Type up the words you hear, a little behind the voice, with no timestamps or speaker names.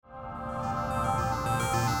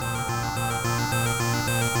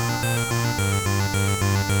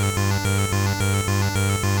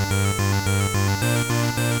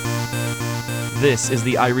This is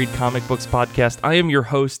the I Read Comic Books podcast. I am your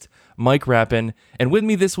host, Mike Rappin, and with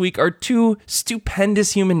me this week are two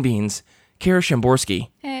stupendous human beings, Kara Shamborsky.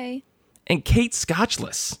 Hey. And Kate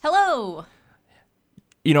Scotchless. Hello.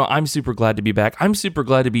 You know, I'm super glad to be back. I'm super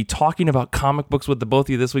glad to be talking about comic books with the both of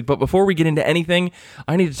you this week. But before we get into anything,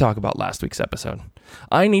 I need to talk about last week's episode.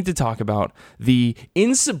 I need to talk about the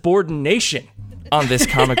insubordination on this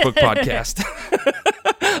comic book podcast.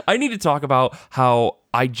 I need to talk about how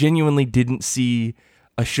I genuinely didn't see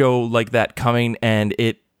a show like that coming, and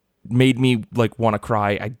it made me want to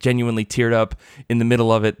cry. I genuinely teared up in the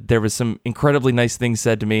middle of it. There was some incredibly nice things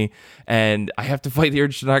said to me, and I have to fight the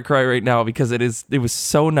urge to not cry right now because it was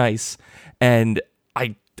so nice, and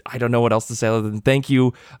I don't know what else to say other than thank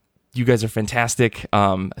you. You guys are fantastic.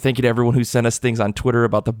 Thank you to everyone who sent us things on Twitter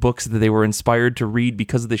about the books that they were inspired to read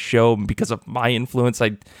because of the show and because of my influence.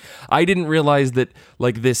 I didn't realize that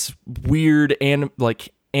this weird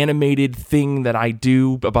animated thing that I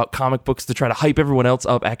do about comic books to try to hype everyone else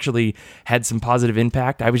up actually had some positive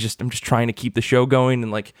impact. I'm just trying to keep the show going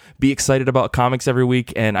and be excited about comics every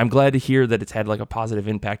week, and I'm glad to hear that it's had a positive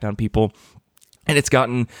impact on people, and it's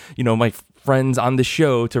gotten my friends on the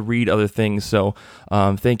show to read other things. So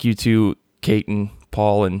thank you to Kate and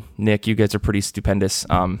Paul and Nick. You guys are pretty stupendous.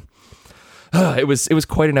 It was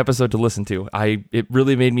quite an episode to listen to. It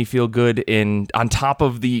really made me feel good, and on top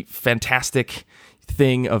of the fantastic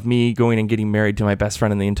thing of me going and getting married to my best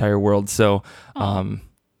friend in the entire world. So,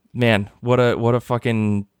 man, what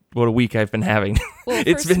a week I've been having. Well,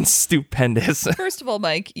 it's been stupendous. First of all,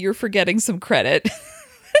 Mike, you're forgetting some credit.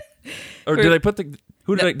 Or did I put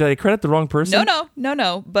did I credit the wrong person?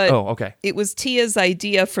 No. But okay. It was Tia's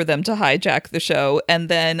idea for them to hijack the show, and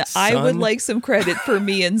then I would like some credit for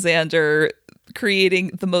me and Xander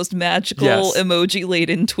creating the most magical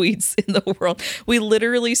emoji-laden tweets in the world. We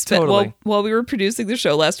literally spent, while we were producing the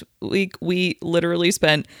show last week, we literally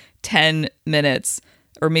spent 10 minutes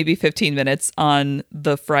or maybe 15 minutes on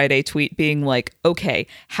the Friday tweet being like, okay,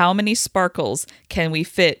 how many sparkles can we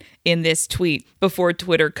fit in this tweet before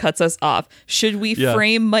Twitter cuts us off? Should we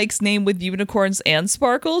frame Mike's name with unicorns and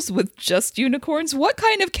sparkles with just unicorns? What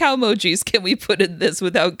kind of cow emojis can we put in this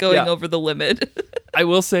without going over the limit? I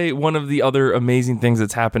will say one of the other amazing things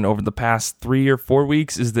that's happened over the past 3 or 4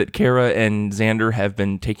 weeks is that Kara and Xander have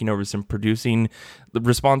been taking over some producing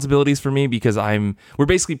responsibilities for me because we're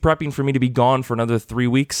basically prepping for me to be gone for another 3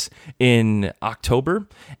 weeks in October.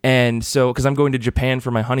 And so, because I'm going to Japan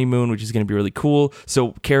for my honeymoon, which is going to be really cool.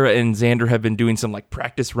 So Kara and Xander have been doing some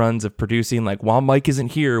practice runs of producing, while Mike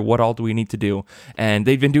isn't here, what all do we need to do? And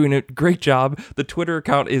they've been doing a great job. The Twitter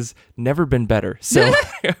account is never been better. So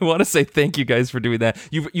I want to say thank you guys for doing that.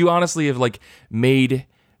 You honestly have made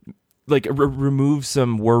remove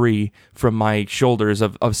some worry from my shoulders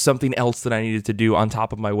of something else that I needed to do on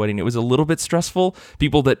top of my wedding. It was a little bit stressful.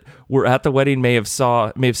 People that were at the wedding may have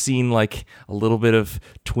seen a little bit of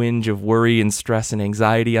twinge of worry and stress and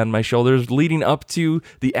anxiety on my shoulders leading up to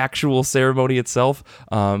the actual ceremony itself.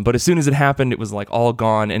 But as soon as it happened, it was all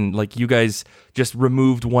gone, and you guys just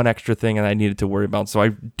removed one extra thing and I needed to worry about. So I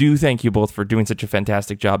do thank you both for doing such a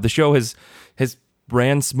fantastic job. The show has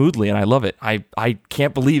ran smoothly, and I love it. I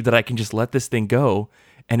can't believe that I can just let this thing go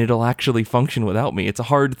and it'll actually function without me. It's a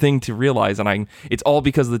hard thing to realize, and it's all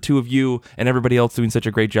because of the two of you and everybody else doing such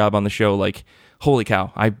a great job on the show. Holy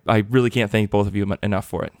cow, I really can't thank both of you enough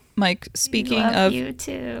for it. Mike, speaking love of you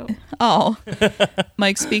too. Oh,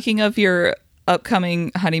 Mike, speaking of your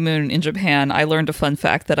upcoming honeymoon in Japan, I learned a fun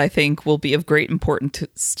fact that I think will be of great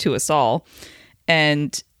importance to us all,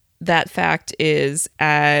 and that fact is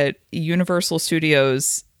at Universal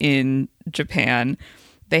Studios in Japan,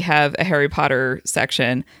 they have a Harry Potter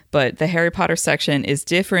section, but the Harry Potter section is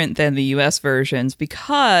different than the US versions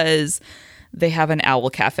because they have an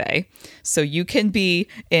owl cafe. So you can be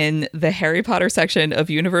in the Harry Potter section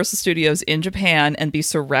of Universal Studios in Japan and be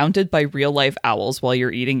surrounded by real life owls while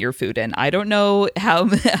you're eating your food. And I don't know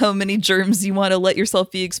how many germs you want to let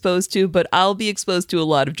yourself be exposed to, but I'll be exposed to a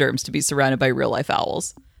lot of germs to be surrounded by real life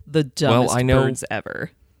owls. The dumbest birds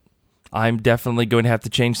ever. I'm definitely going to have to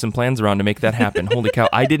change some plans around to make that happen. Holy cow,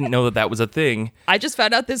 I didn't know that was a thing. I just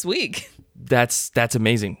found out this week. That's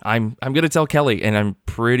amazing. I'm going to tell Kelly, and I'm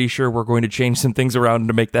pretty sure we're going to change some things around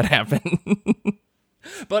to make that happen.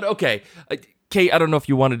 But okay, Kate, I don't know if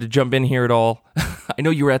you wanted to jump in here at all. I know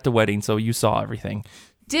you were at the wedding, so you saw everything.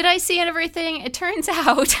 Did I see everything? It turns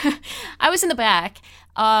out I was in the back,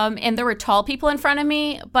 and there were tall people in front of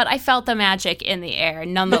me, but I felt the magic in the air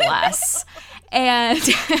nonetheless. And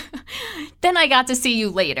then I got to see you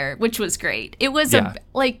later, which was great. It was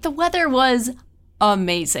the weather was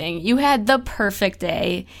amazing. You had the perfect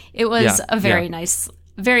day. It was a very nice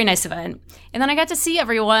very nice event. And then I got to see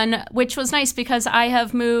everyone, which was nice because I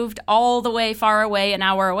have moved all the way far away, an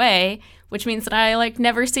hour away, which means that I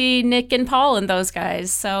never see Nick and Paul and those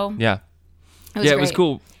guys. So Yeah. it was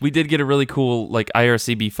cool. We did get a really cool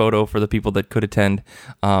IRCB photo for the people that could attend.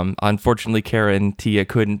 Unfortunately, Kara and Tia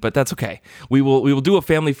couldn't, but that's okay. We will do a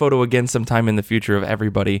family photo again sometime in the future of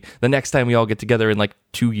everybody. The next time we all get together in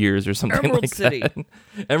 2 years or something Emerald like City. that.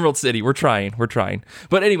 Emerald City. We're trying.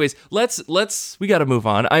 But anyways, let's we got to move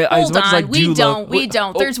on. Hold on, we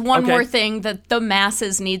don't. Oh, There's one okay. more thing that the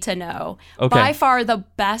masses need to know. Okay. By far the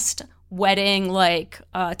best wedding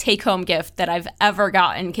take-home gift that I've ever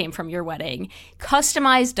gotten came from your wedding.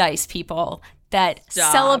 Customized dice, people, that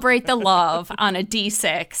celebrate the love on a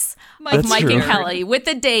D6 of Mike true. and Kelly with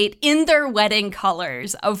the date in their wedding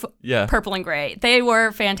colors of purple and gray. They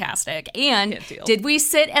were fantastic. And did we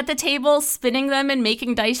sit at the table spinning them and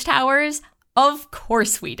making dice towers? Of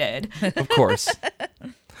course we did. Of course.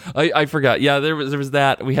 I forgot. Yeah, there was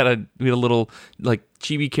that. We had a little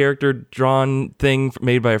chibi character drawn thing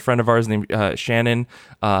made by a friend of ours named Shannon.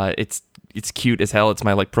 It's cute as hell. It's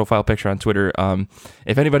my profile picture on Twitter.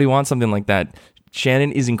 If anybody wants something like that,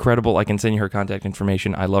 Shannon is incredible. I can send you her contact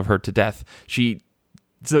information. I love her to death. It's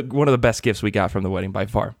one of the best gifts we got from the wedding by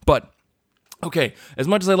far. But okay, as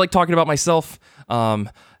much as I like talking about myself,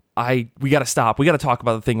 we got to stop. We got to talk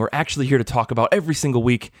about the thing we're actually here to talk about every single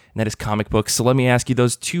week, and that is comic books. So let me ask you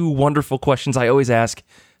those two wonderful questions I always ask.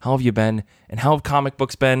 How have you been? And how have comic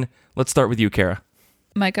books been? Let's start with you, Kara.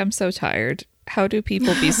 Mike, I'm so tired. How do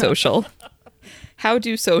people be social? How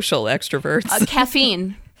do social extroverts?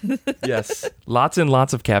 Caffeine. Yes. Lots and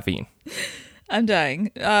lots of caffeine. I'm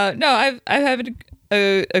dying. No, I've had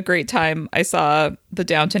a great time. I saw the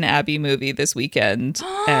Downton Abbey movie this weekend,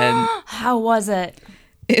 and how was it?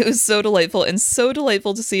 It was so delightful, and so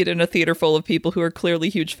delightful to see it in a theater full of people who are clearly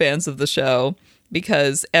huge fans of the show,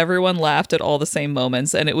 because everyone laughed at all the same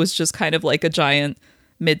moments, and it was just kind of like a giant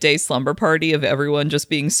midday slumber party of everyone just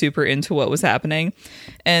being super into what was happening.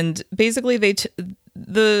 And basically,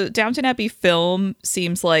 the Downton Abbey film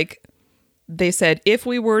seems like they said, if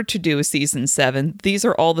we were to do a season 7, these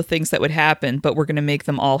are all the things that would happen, but we're going to make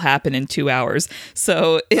them all happen in 2 hours.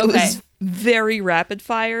 So it was very rapid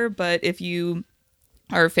fire, but if you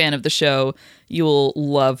are a fan of the show, you will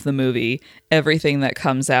love the movie. Everything that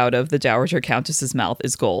comes out of the Dowager Countess's mouth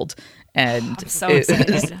is gold. And I'm so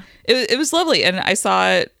excited. It was lovely. And I saw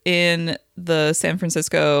it in the San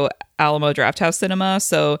Francisco Alamo Drafthouse Cinema.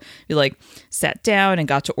 So we sat down and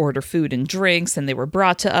got to order food and drinks, and they were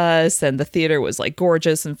brought to us. And the theater was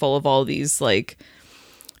gorgeous and full of all these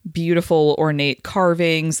beautiful ornate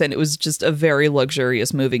carvings, and it was just a very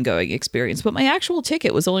luxurious moving going experience. But my actual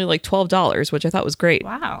ticket was only $12, which I thought was great.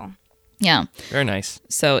 Wow. Yeah. Very nice.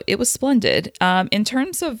 So it was splendid. In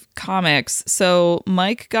terms of comics, so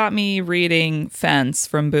Mike got me reading Fence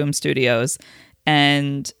from Boom Studios,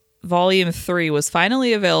 and Volume 3 was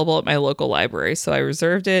finally available at my local library. So I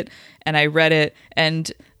reserved it and I read it,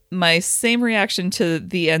 and my same reaction to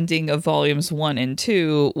the ending of Volumes 1 and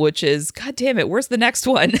 2, which is, God damn it, where's the next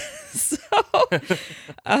one?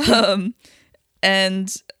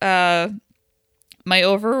 My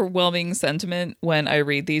overwhelming sentiment when I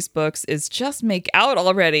read these books is just make out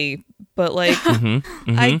already. But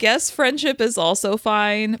I guess friendship is also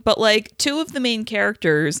fine. But two of the main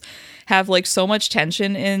characters have so much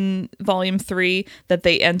tension in Volume 3 that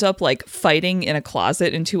they end up fighting in a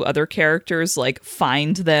closet, and two other characters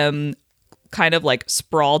find them kind of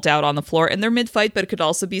sprawled out on the floor, and they're mid-fight, but it could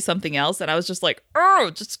also be something else. And I was just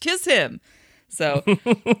oh, just kiss him. So,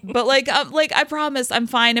 but I promise I'm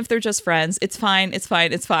fine if they're just friends. It's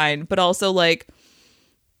fine. But also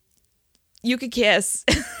you could kiss.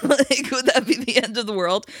 Would that be the end of the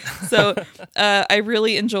world? So, I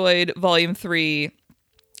really enjoyed Volume 3,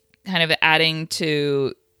 kind of adding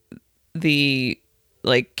to the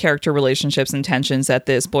character relationships and tensions at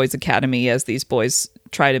this boys' academy as these boys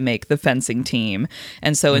try to make the fencing team.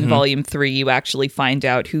 And so in Volume 3, you actually find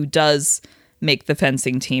out who does make the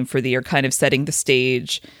fencing team for the year, kind of setting the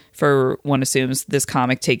stage for, one assumes, this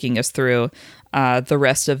comic taking us through the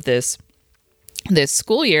rest of this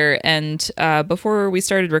school year. And before we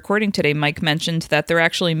started recording today, Mike mentioned that they're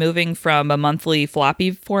actually moving from a monthly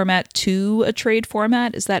floppy format to a trade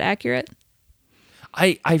format. Is that accurate?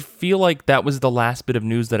 I feel like that was the last bit of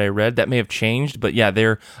news that I read. That may have changed, but yeah,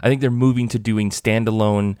 I think they're moving to doing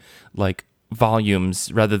standalone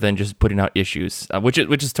volumes rather than just putting out issues, which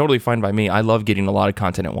is totally fine by me. I love getting a lot of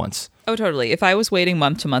content at once. Oh, totally. If I was waiting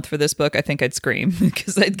month to month for this book, I think I'd scream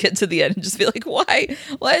because I'd get to the end and just be why?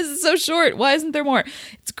 Why is it so short? Why isn't there more?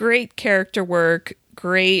 It's great character work,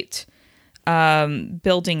 great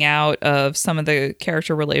building out of some of the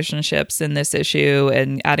character relationships in this issue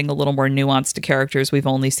and adding a little more nuance to characters we've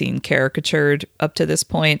only seen caricatured up to this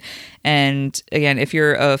point. And again, if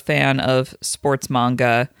you're a fan of sports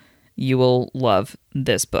manga, you will love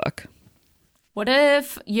this book. What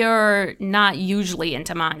if you're not usually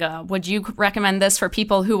into manga? Would you recommend this for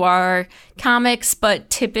people who are comics but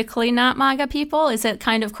typically not manga people? Is it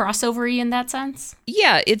kind of crossover-y in that sense?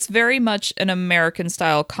 Yeah, it's very much an American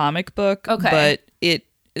style comic book, but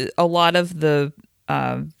a lot of the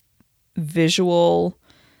visual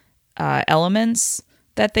elements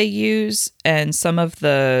that they use and some of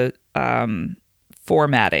the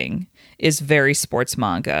formatting is very sports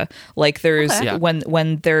manga. Like there's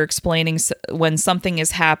when they're explaining when something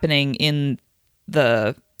is happening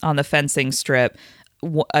on the fencing strip,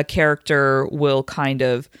 a character will kind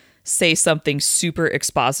of say something super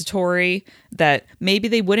expository that maybe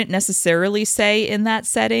they wouldn't necessarily say in that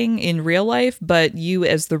setting in real life, but you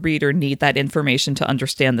as the reader need that information to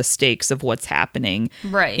understand the stakes of what's happening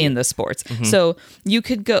in the sports. Mm-hmm. So you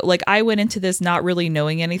could go, like I went into this not really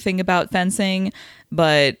knowing anything about fencing,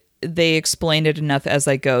 but they explained it enough as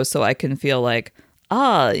I go so I can feel like,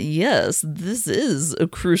 yes, this is a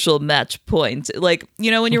crucial match point. Like,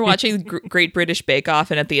 you know, when you're watching Great British Bake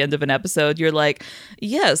Off and at the end of an episode, you're like,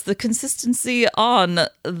 yes, the consistency on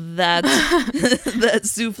that that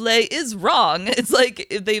souffle is wrong. It's like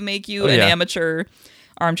they make you an amateur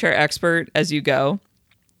armchair expert as you go.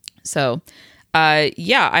 So,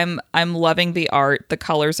 I'm loving the art. The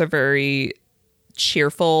colors are very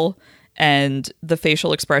cheerful and the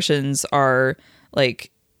facial expressions are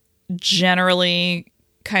like generally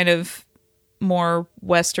kind of more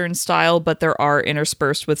Western style, but there are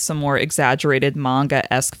interspersed with some more exaggerated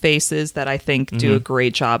manga-esque faces that I think do a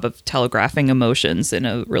great job of telegraphing emotions in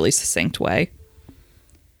a really succinct way.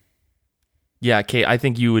 Yeah, Kate, I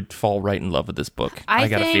think you would fall right in love with this book. I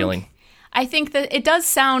got a feeling. I think that it does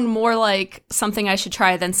sound more like something I should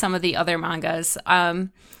try than some of the other mangas.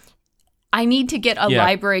 I need to get a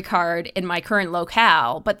library card in my current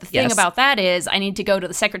locale, but the thing about that is I need to go to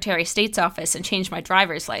the Secretary of State's office and change my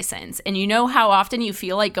driver's license. And you know how often you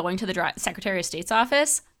feel like going to the Secretary of State's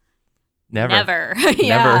office? Never.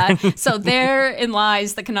 Yeah. So therein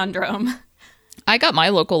lies the conundrum. I got my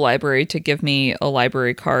local library to give me a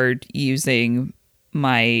library card using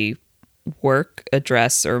my work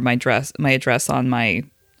address or my address on my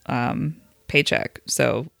paycheck.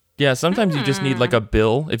 So yeah, sometimes you just need like a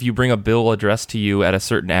bill. If you bring a bill addressed to you at a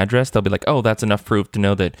certain address, they'll be like, oh, that's enough proof to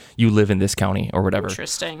know that you live in this county or whatever.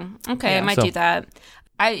 Interesting. Okay, I might do that.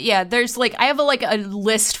 There's like, I have a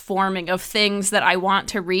list forming of things that I want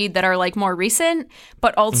to read that are like more recent,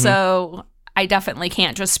 but also I definitely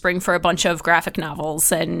can't just spring for a bunch of graphic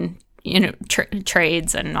novels and, you know,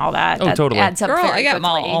 trades and all that. Oh, that totally. Adds up. Girl, I got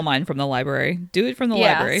quickly. all mine from the library. Do it from the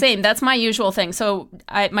library. Yeah, same. That's my usual thing. So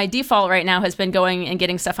my default right now has been going and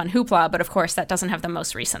getting stuff on Hoopla, but of course that doesn't have the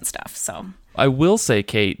most recent stuff. So I will say,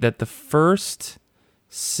 Kate, that the first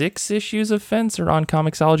 6 issues of Fence are on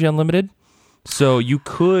Comixology Unlimited, so you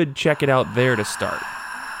could check it out there to start.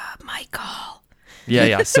 Michael.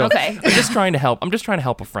 Yeah. So okay. I'm just trying to help. I'm just trying to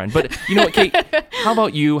help a friend. But you know what, Kate? How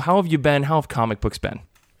about you? How have you been? How have comic books been?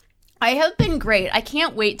 I have been great. I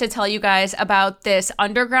can't wait to tell you guys about this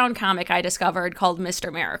underground comic I discovered called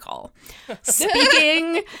Mr. Miracle.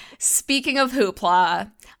 Speaking of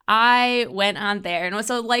Hoopla, I went on there and was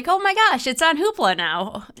like, oh my gosh, it's on Hoopla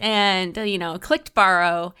now. And, you know, clicked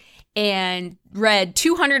borrow and read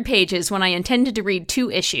 200 pages when I intended to read 2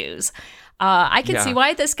 issues. I can see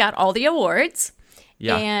why this got all the awards.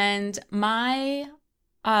 Yeah. And I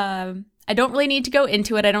don't really need to go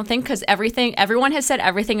into it, I don't think, because everyone has said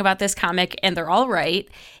everything about this comic, and they're all right.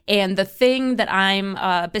 And the thing that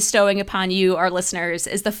I'm bestowing upon you, our listeners,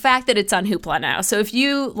 is the fact that it's on Hoopla now. So if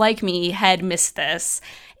you, like me, had missed this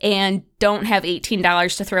and don't have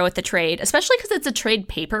 $18 to throw at the trade, especially because it's a trade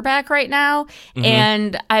paperback right now,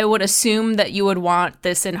 and I would assume that you would want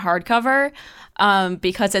this in hardcover,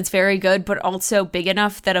 because it's very good, but also big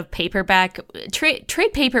enough that a paperback trade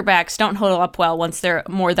paperbacks don't hold up well once they're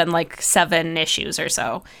more than like 7 issues or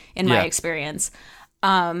so, in my experience.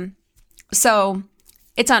 So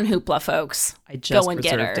it's on Hoopla, folks. I just go and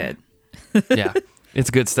reserved get it. Yeah, it's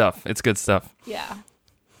good stuff. Yeah.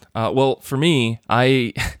 Well, for me,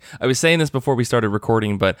 I was saying this before we started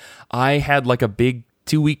recording, but I had like a big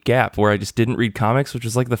 2-week gap where I just didn't read comics, which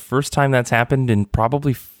was like the first time that's happened in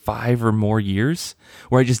probably 5 or more years,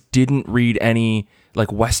 where I just didn't read any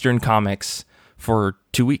like Western comics for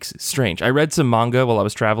 2 weeks. It's strange. I read some manga while I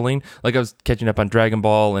was traveling. Like I was catching up on Dragon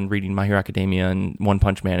Ball and reading My Hero Academia and One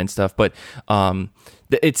Punch Man and stuff. But I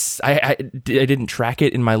didn't track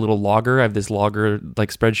it in my little logger. I have this logger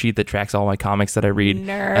like spreadsheet that tracks all my comics that I read.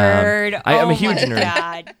 Nerd. I'm a huge my nerd.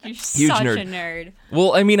 God. You're Huge such nerd. a nerd.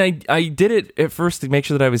 Well, I mean, I did it at first to make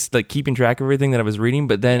sure that I was like keeping track of everything that I was reading,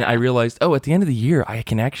 but then I realized, oh, at the end of the year, I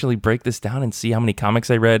can actually break this down and see how many comics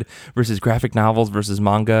I read versus graphic novels versus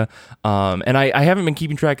manga. And I haven't been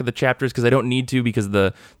keeping track of the chapters because I don't need to, because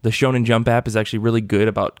the Shonen Jump app is actually really good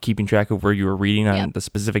about keeping track of where you were reading on the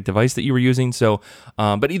specific device that you were using. So,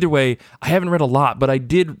 but either way, I haven't read a lot, but I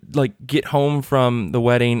did like get home from the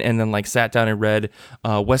wedding and then like sat down and read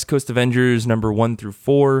West Coast Avengers number 1 through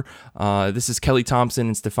 4. This is Kelly Thompson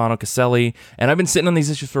and Stefano Caselli, and I've been sitting on these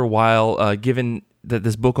issues for a while. Given that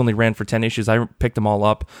this book only ran for 10 issues, I picked them all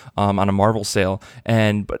up on a Marvel sale,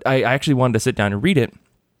 but I actually wanted to sit down and read it.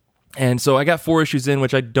 And so I got 4 issues in,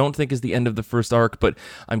 which I don't think is the end of the first arc, but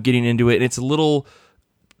I'm getting into it, and it's a little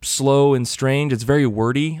slow and strange. It's very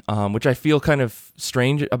wordy, which I feel kind of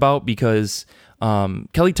strange about, because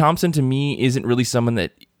Kelly Thompson to me isn't really someone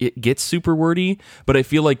that it gets super wordy, but I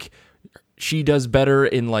feel like she does better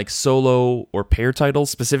in like solo or pair titles,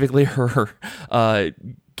 specifically her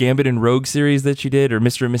Gambit and Rogue series that she did, or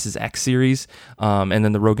Mr. and Mrs. X series, and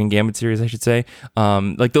then the Rogue and Gambit series, I should say.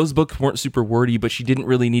 Like those books weren't super wordy, but she didn't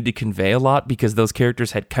really need to convey a lot because those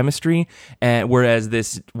characters had chemistry. And whereas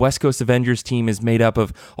this West Coast Avengers team is made up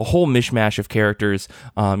of a whole mishmash of characters.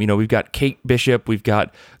 We've got Kate Bishop, we've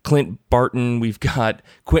got Clint Barton, we've got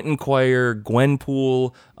Quentin Quire,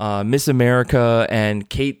 Gwenpool, Miss America, and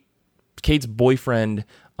Kate's boyfriend,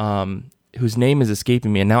 whose name is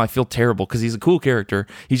escaping me, and now I feel terrible because he's a cool character.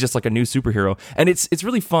 He's just like a new superhero, and it's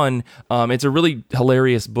really fun. It's a really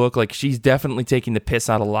hilarious book. Like, she's definitely taking the piss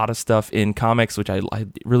out of a lot of stuff in comics, which I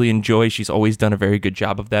really enjoy. She's always done a very good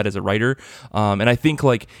job of that as a writer, and I think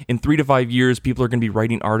like in 3 to 5 years, people are going to be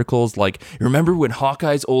writing articles like, remember when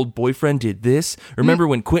Hawkeye's old boyfriend did this? Remember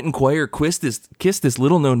when Quentin Quire kissed this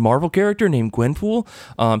little-known Marvel character named Gwenpool?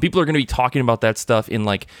 People are going to be talking about that stuff in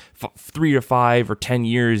like 3 to 5 or 10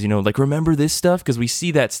 years, like, remember this stuff? Because we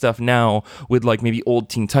see that stuff now with like maybe old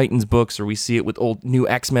Teen Titans books, or we see it with old new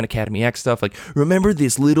X-Men Academy X stuff. Like, remember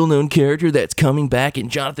this little known character that's coming back in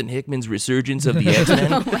Jonathan Hickman's resurgence of the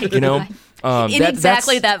X-Men? In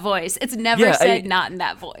exactly that voice. It's never said not in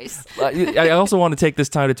that voice. I also want to take this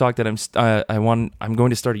time to talk that I'm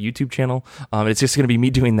going to start a YouTube channel. It's just going to be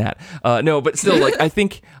me doing that. No, but still, like I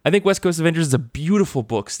think West Coast Avengers is a beautiful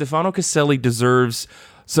book. Stefano Caselli deserves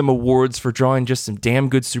some awards for drawing just some damn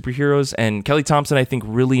good superheroes, and Kelly Thompson, I think,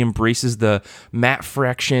 really embraces the Matt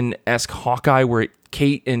Fraction-esque Hawkeye, where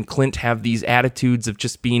Kate and Clint have these attitudes of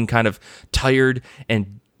just being kind of tired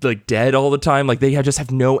and like dead all the time. Like, they just have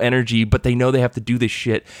no energy, but they know they have to do this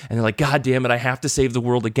shit, and they're like, God damn it, I have to save the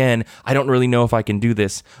world again. I don't really know if I can do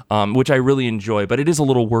this, which I really enjoy, but it is a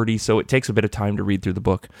little wordy, so it takes a bit of time to read through the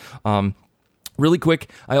book. Really quick,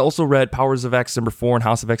 I also read Powers of X number 4 and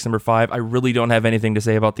House of X number 5. I really don't have anything to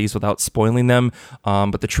say about these without spoiling them,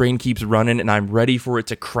 but the train keeps running, and I'm ready for it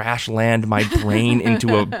to crash land my brain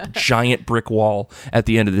into a giant brick wall at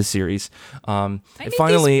the end of this series.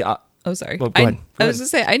 Finally... Oh, sorry. Well, go ahead. I was going to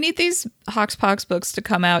say, I need these Hoxpox books to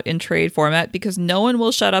come out in trade format because no one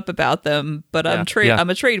will shut up about them, but I'm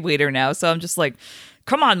a trade waiter now, so I'm just like,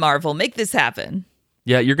 come on, Marvel, make this happen.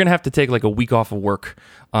 Yeah, you're going to have to take like a week off of work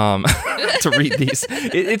to read these.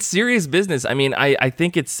 It's serious business. I mean, I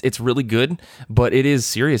think it's really good, but it is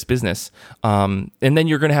serious business. And then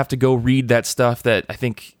you're going to have to go read that stuff that I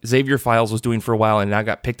think Xavier Files was doing for a while and now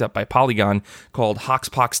got picked up by Polygon, called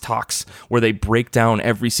Hoxpox Talks, where they break down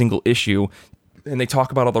every single issue. And they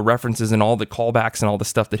talk about all the references and all the callbacks and all the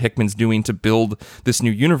stuff that Hickman's doing to build this new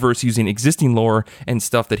universe using existing lore and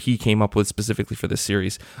stuff that he came up with specifically for this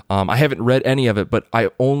series. I haven't read any of it, but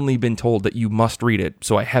I've only been told that you must read it,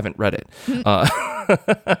 so I haven't read it.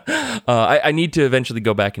 I need to eventually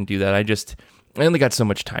go back and do that. I only got so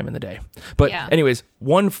much time in the day. But anyways,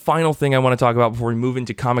 one final thing I want to talk about before we move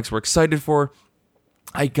into comics we're excited for.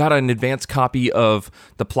 I got an advanced copy of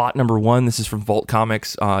The Plot number 1. This is from Vault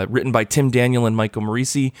Comics, written by Tim Daniel and Michael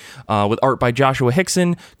Morisi, with art by Joshua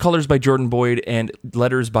Hickson, colors by Jordan Boyd, and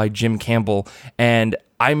letters by Jim Campbell. And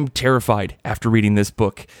I'm terrified after reading this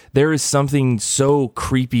book. There is something so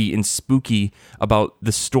creepy and spooky about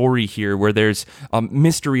the story here, where there's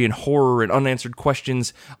mystery and horror and unanswered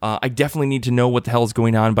questions. I definitely need to know what the hell is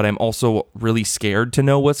going on, but I'm also really scared to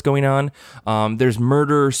know what's going on. There's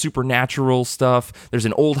murder, supernatural stuff. There's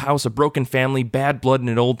an old house, a broken family, bad blood in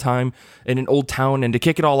an old town. And to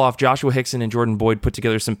kick it all off, Joshua Hickson and Jordan Boyd put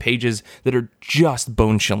together some pages that are just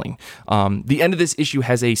bone-chilling. The end of this issue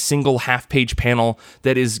has a single half-page panel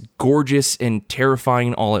that is gorgeous and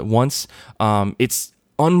terrifying all at once. It's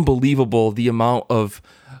unbelievable the amount of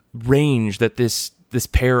range that this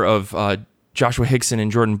pair of Joshua Hickson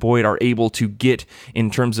and Jordan Boyd are able to get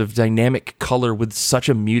in terms of dynamic color with such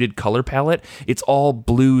a muted color palette. It's all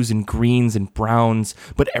blues and greens and browns,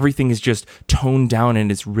 but everything is just toned down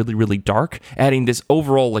and it's really, really dark, adding this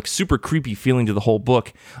overall like super creepy feeling to the whole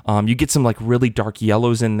book. You get some like really dark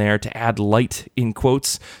yellows in there to add light in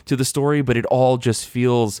quotes to the story, but it all just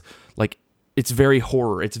feels like it's very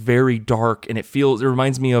horror. It's very dark, and it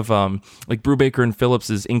reminds me of like Brubaker and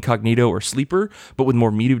Phillips's Incognito or Sleeper, but with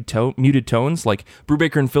more muted tones. Like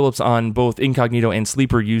Brubaker and Phillips on both Incognito and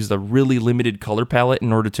Sleeper used a really limited color palette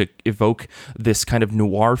in order to evoke this kind of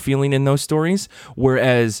noir feeling in those stories,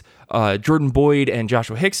 whereas Jordan Boyd and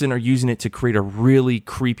Joshua Hickson are using it to create a really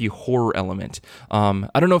creepy horror element. I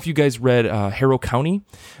don't know if you guys read Harrow County,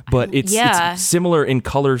 but it's similar in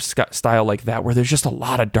color style like that, where there's just a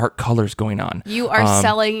lot of dark colors going on. You are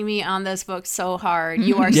selling me on this book so hard.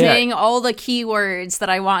 You are saying all the keywords that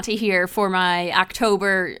I want to hear for my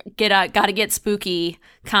October gotta get spooky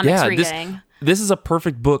comics reading. This is a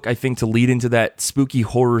perfect book, I think, to lead into that spooky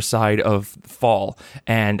horror side of fall.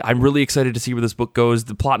 And I'm really excited to see where this book goes.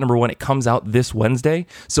 The plot number 1, it comes out this Wednesday.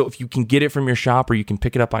 So if you can get it from your shop or you can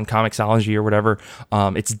pick it up on Comixology or whatever,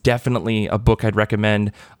 it's definitely a book I'd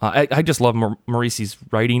recommend. I just love Maurice's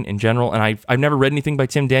writing in general. And I've never read anything by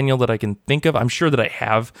Tim Daniel that I can think of. I'm sure that I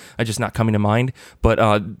have. I'm just not coming to mind. But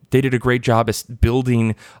they did a great job at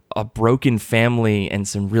building a broken family and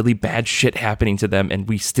some really bad shit happening to them, and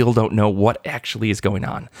we still don't know what actually is going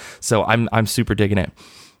on. So I'm super digging it.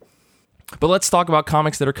 But let's talk about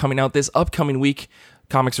comics that are coming out this upcoming week.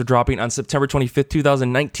 Comics are dropping on September 25th,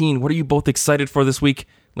 2019. What are you both excited for this week?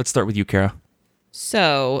 Let's start with you, Kara.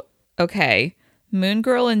 So, okay. Moon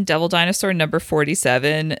Girl and Devil Dinosaur number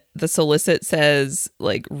 47. The solicit says,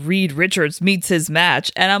 like, Reed Richards meets his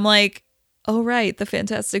match. And I'm like, oh, right, the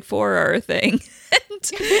Fantastic Four are a thing.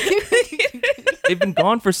 They've been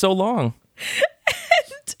gone for so long.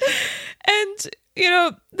 And, you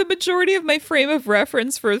know, the majority of my frame of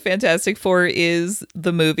reference for Fantastic Four is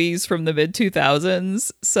the movies from the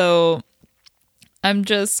mid-2000s. So I'm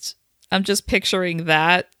just picturing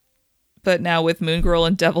that, but now with Moon Girl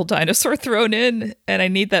and Devil Dinosaur thrown in, and I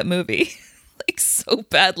need that movie. Like so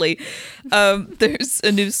badly. There's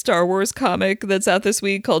a new Star Wars comic that's out this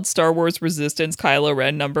week called Star Wars Resistance Kylo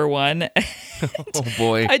Ren #1. Oh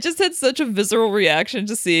boy. I just had such a visceral reaction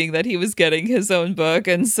to seeing that he was getting his own book.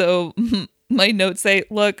 And so my notes say,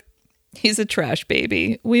 look, he's a trash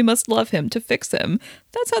baby. We must love him to fix him.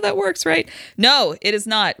 That's how that works, right? No, it is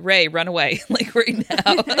not. Ray, run away. Like right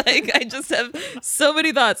now. Like I just have so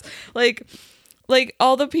many thoughts. Like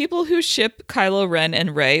all the people who ship Kylo Ren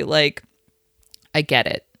and Ray, like, I get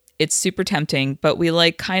it. It's super tempting, but we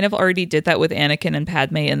like kind of already did that with Anakin and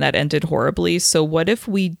Padme, and that ended horribly. So what if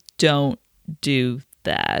we don't do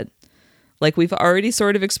that? Like we've already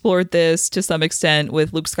sort of explored this to some extent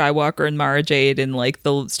with Luke Skywalker and Mara Jade and like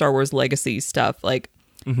the Star Wars Legacy stuff. Like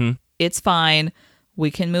It's fine.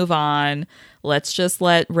 We can move on. Let's just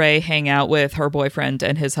let Rey hang out with her boyfriend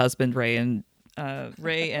and his husband, Rey and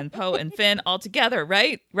Poe and Finn all together,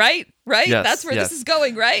 right? Right? Yes, That's where this is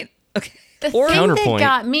going, right? Okay. The thing that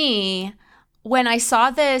got me when I saw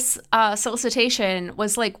this solicitation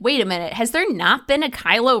was like, wait a minute, has there not been a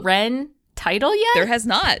Kylo Ren title yet? There has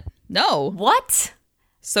not. No. What?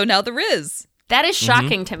 So now there is. That is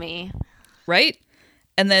shocking to me. Right?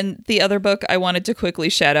 And then the other book I wanted to quickly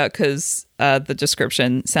shout out because the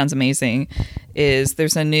description sounds amazing is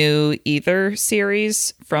there's a new Ether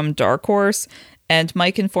series from Dark Horse. And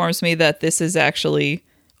Mike informs me that this is actually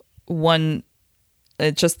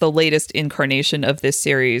just the latest incarnation of this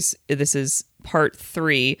series. This is part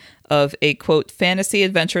 3 of a, quote, fantasy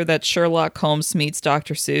adventure that Sherlock Holmes meets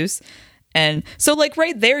Dr. Seuss. And so, like,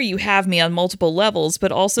 right there you have me on multiple levels,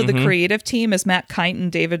 but also the creative team is Matt Kindt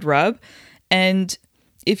and David Rubb. And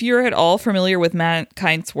if you're at all familiar with Matt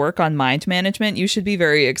Kindt's work on mind management, you should be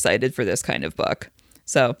very excited for this kind of book.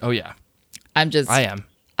 So, oh yeah, I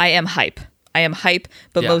am hype.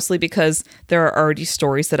 But mostly because there are already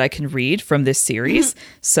stories that I can read from this series.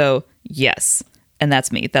 So, yes. And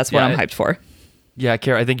that's me. That's what I'm hyped for. Yeah,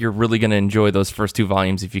 Kara, I think you're really going to enjoy those first 2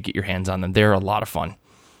 volumes if you get your hands on them. They're a lot of fun.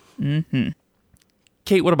 Mm-hmm.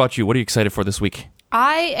 Kate, what about you? What are you excited for this week?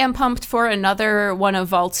 I am pumped for another one of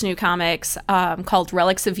Vault's new comics called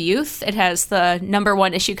Relics of Youth. It has the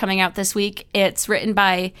 #1 issue coming out this week. It's written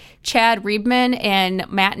by Chad Riebman and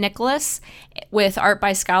Matt Nicholas with art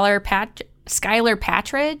by Skylar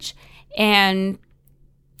Patridge. And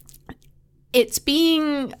it's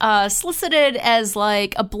being solicited as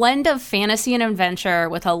like a blend of fantasy and adventure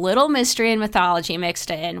with a little mystery and mythology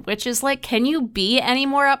mixed in, which is like, can you be any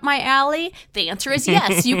more up my alley? The answer is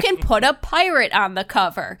yes. You can put a pirate on the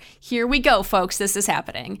cover. Here we go, folks. This is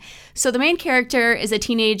happening. So the main character is a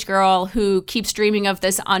teenage girl who keeps dreaming of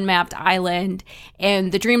this unmapped island,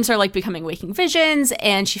 and the dreams are like becoming waking visions,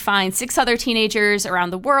 and she finds 6 other teenagers around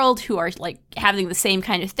the world who are like having the same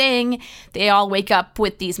kind of thing. They all wake up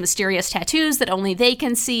with these mysterious tattoos that only they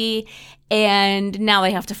can see, and now they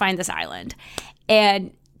have to find this island.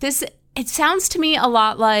 And this, it sounds to me a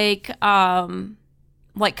lot like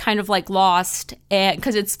kind of like Lost, and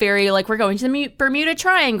because it's very like, we're going to the Bermuda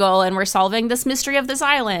Triangle and we're solving this mystery of this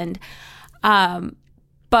island,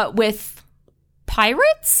 but with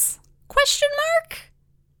pirates? ?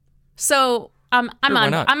 So I'm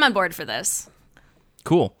on board for this.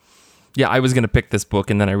 Cool. Yeah, I was going to pick this book,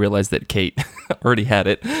 and then I realized that Kate already had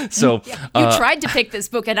it. So you tried to pick this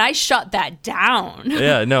book, and I shut that down.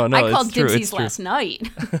 Yeah, no, I called it's true, Dipsies last night.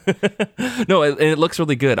 No, and it looks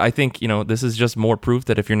really good. I think, this is just more proof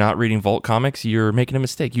that if you're not reading Vault Comics, you're making a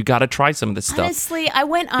mistake. You got to try some of this stuff. Honestly, I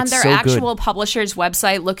went on their so actual publisher's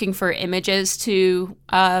website looking for images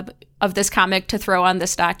of this comic to throw on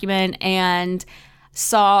this document, and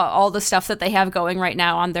saw all the stuff that they have going right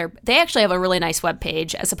now on they actually have a really nice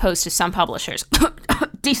webpage as opposed to some publishers.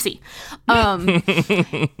 DC.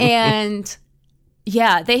 And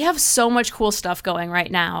yeah, they have so much cool stuff going right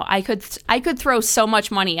now. I could throw so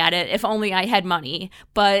much money at it if only I had money,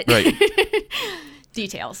 but right.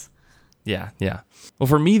 Details. Yeah. Well,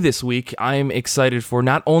 for me this week, I'm excited for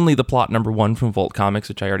not only the plot #1 from Vault Comics,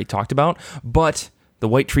 which I already talked about, but The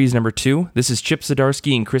White Trees #2. This is Chip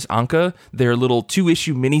Zdarsky and Chris Anka, their little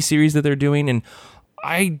 2-issue miniseries that they're doing. And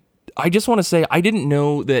I just want to say, I didn't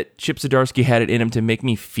know that Chip Zdarsky had it in him to make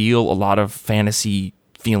me feel a lot of fantasy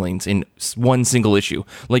feelings in one single issue.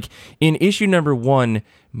 Like in issue #1,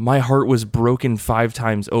 my heart was broken 5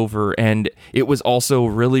 times over, and it was also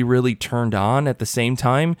really, really turned on at the same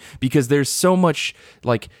time, because there's so much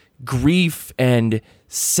like grief and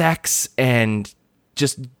sex and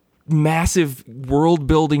just massive world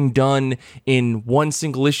building done in one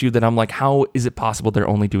single issue that I'm like, how is it possible they're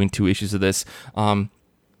only doing 2 issues of this?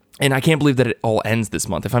 And I can't believe that it all ends this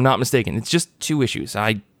month. If I'm not mistaken, it's just 2 issues.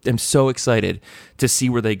 I am so excited to see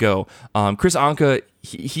where they go. Chris Anka,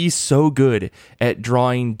 he's so good at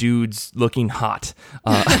drawing dudes looking hot.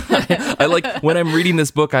 I like, when I'm reading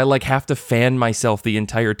this book, I like have to fan myself the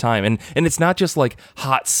entire time. And it's not just like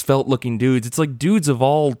hot svelte looking dudes. It's like dudes of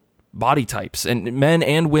all body types, and men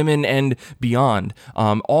and women and beyond.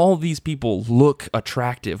 All these people look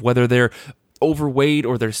attractive, whether they're overweight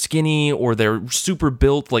or they're skinny or they're super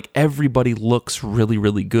built. Like, everybody looks really,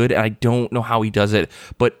 really good. And I don't know how he does it,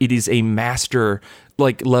 but it is a master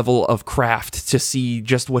like level of craft to see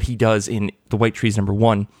just what he does in The White Trees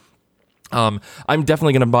 #1. I'm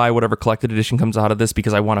definitely going to buy whatever collected edition comes out of this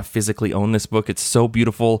because I want to physically own this book. It's so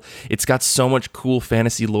beautiful. It's got so much cool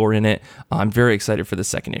fantasy lore in it. I'm very excited for the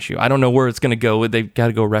second issue. I don't know where it's going to go. They've got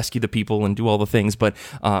to go rescue the people and do all the things, but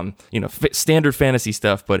standard fantasy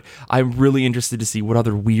stuff. But I'm really interested to see what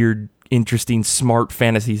other weird, interesting, smart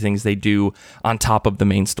fantasy things they do on top of the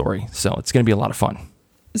main story. So it's going to be a lot of fun.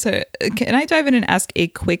 So can I dive in and ask a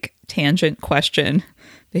quick tangent question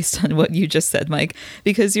based on what you just said, Mike?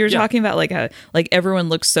 Because you're talking about like everyone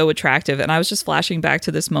looks so attractive, and I was just flashing back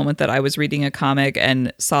to this moment that I was reading a comic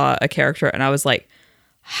and saw a character and I was like,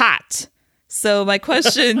 hot. So my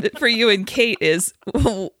question for you and Kate is,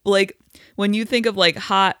 like, when you think of like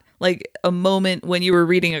hot, like a moment when you were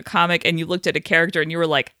reading a comic and you looked at a character and you were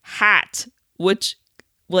like, hot, which,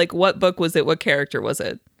 like, what book was it? What character was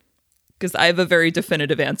it? Because I have a very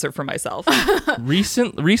definitive answer for myself.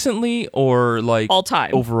 Recently or like all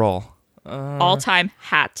time overall? All time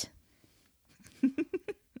hat.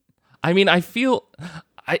 I mean, I feel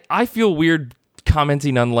weird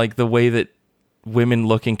commenting on like the way that women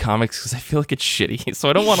look in comics because I feel like it's shitty. So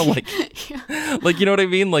I don't want to like, you know what I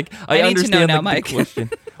mean? Like, I need understand to know now, the Mike.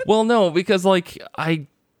 question. Well, no, because like I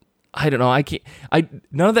don't know.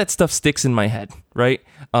 None of that stuff sticks in my head, right?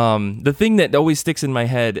 The thing that always sticks in my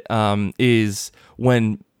head is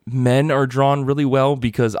when men are drawn really well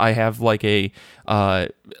because I have like a I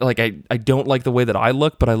don't like the way that I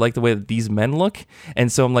look, but I like the way that these men look,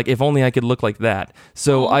 and so I'm like, if only I could look like that.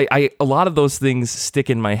 So I a lot of those things stick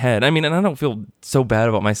in my head. I mean, and I don't feel so bad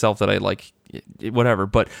about myself that I like whatever,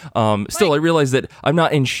 but still I realize that I'm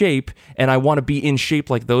not in shape, and I want to be in shape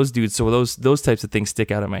like those dudes. So those types of things stick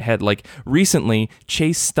out in my head. Like recently,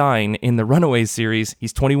 Chase Stein in the Runaways series,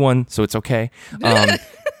 he's 21, so it's okay.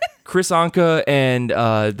 Chris Anka and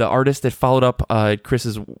the artist that followed up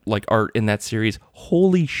Chris's like art in that series,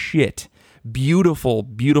 holy shit,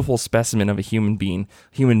 beautiful specimen of a human being,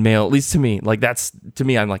 human male, at least to me. Like that's, to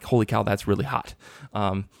me, I'm like, holy cow, that's really hot.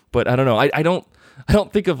 But I don't know, I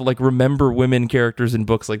don't think of like remember women characters in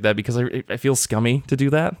books like that because I feel scummy to do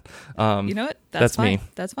that. You know what? That's fine. me.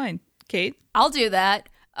 That's fine. Kate? I'll do that.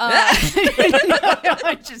 No,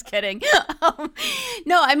 I'm just kidding.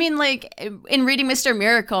 No, I mean, like in reading Mr.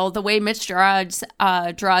 Miracle, the way Mitch draws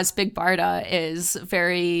Big Barda is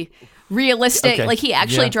very realistic. Okay. Like he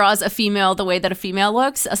actually Yeah. draws a female the way that a female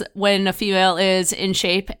looks when a female is in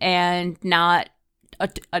shape and not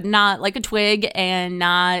like a twig and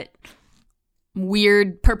not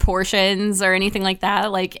weird proportions or anything like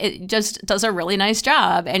that. Like it just does a really nice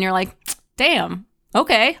job, and you're like, damn,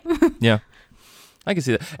 okay. Yeah. I can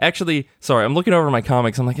see that. Actually, sorry, I'm looking over my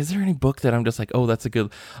comics. I'm like, is there any book that I'm just like, oh, that's a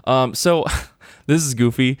good... So, this is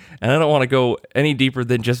goofy, and I don't want to go any deeper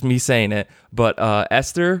than just me saying it, but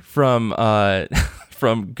Esther from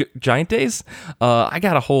Giant Days, I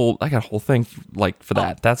got a whole thing like for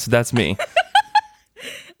that. That's me.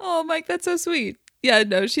 Oh, Mike, that's so sweet. Yeah,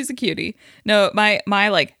 no, she's a cutie. No, my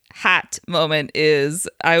like hat moment is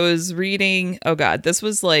I was reading, oh God, this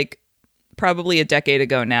was like probably a decade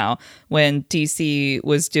ago now when DC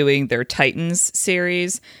was doing their Titans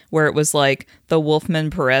series where it was like the Wolfman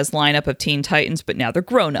Perez lineup of Teen Titans, but now they're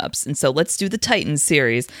grown-ups. And so let's do the Titans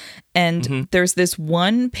series. And there's this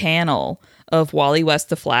one panel of Wally West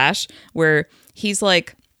the Flash where he's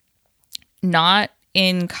like not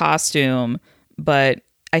in costume, but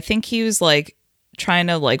I think he was like trying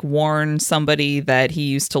to like warn somebody that he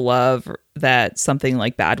used to love that something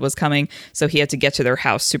like bad was coming. So he had to get to their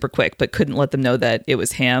house super quick, but couldn't let them know that it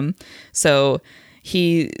was him. So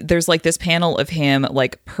there's like this panel of him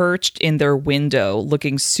like perched in their window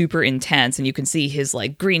looking super intense. And you can see his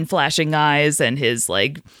like green flashing eyes and his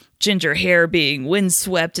like ginger hair being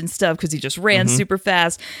windswept and stuff because he just ran super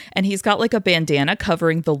fast. And he's got like a bandana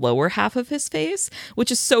covering the lower half of his face,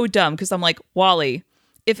 which is so dumb because I'm like, Wally,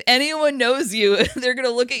 if anyone knows you, they're going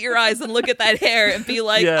to look at your eyes and look at that hair and be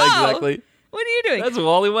like, Yeah, oh, exactly. What are you doing? That's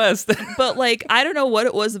Wally West. But like, I don't know what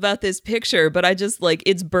it was about this picture, but I just like,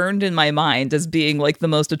 it's burned in my mind as being like the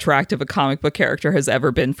most attractive a comic book character has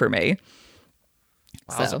ever been for me.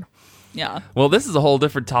 Awesome. So, yeah. Well, this is a whole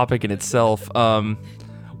different topic in itself.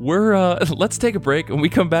 Let's take a break. When we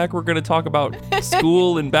come back, we're going to talk about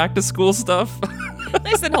school and back to school stuff.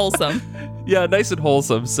 Nice and wholesome. Yeah, nice and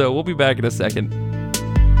wholesome. So we'll be back in a second.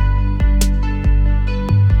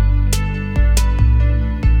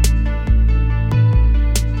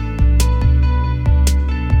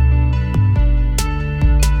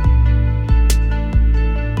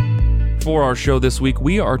 For our show this week,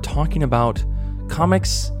 we are talking about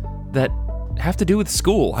comics that have to do with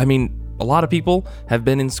school. I mean, a lot of people have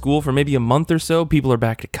been in school for maybe a month or so. People are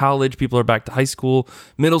back to college. People are back to high school,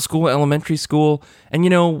 middle school, elementary school. And,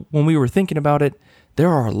 you know, when we were thinking about it, there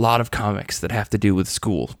are a lot of comics that have to do with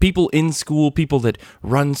school. People in school, people that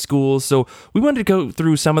run schools. So we wanted to go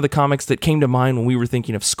through some of the comics that came to mind when we were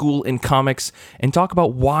thinking of school in comics and talk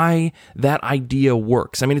about why that idea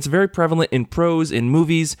works. I mean, it's very prevalent in prose, in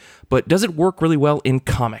movies, but does it work really well in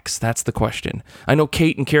comics? That's the question. I know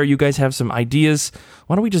Kate and Kara, you guys have some ideas.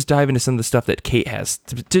 Why don't we just dive into some of the stuff that Kate has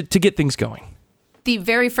to get things going? The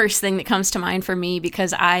very first thing that comes to mind for me,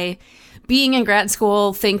 because being in grad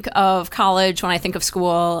school, think of college when I think of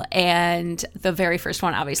school, and the very first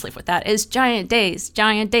one, obviously, with that is Giant Days,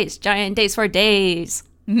 Giant Days, Giant Days for days.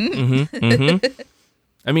 I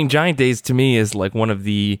mean, Giant Days to me is like one of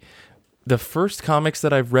the first comics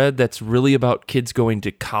that I've read that's really about kids going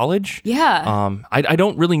to college. Yeah. I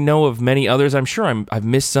don't really know of many others. I'm sure I've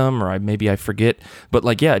missed some, or maybe I forget. But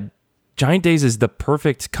like, yeah, Giant Days is the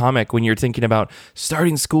perfect comic when you're thinking about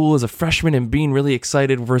starting school as a freshman and being really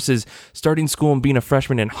excited versus starting school and being a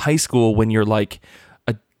freshman in high school when you're like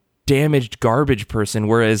a damaged garbage person,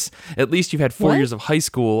 whereas at least you've had 4 years of high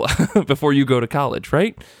school before you go to college,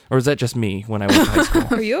 right? Or is that just me when I went to high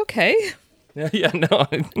school? Are you okay? Yeah, no.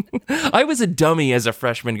 I was a dummy as a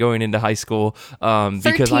freshman going into high school because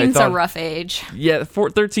I 13's thought a rough age. Yeah,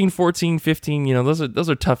 13, 14, 15, those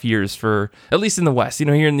are tough years for, at least in the West,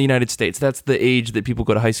 here in the United States. That's the age that people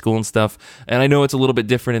go to high school and stuff. And I know it's a little bit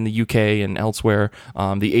different in the UK and elsewhere,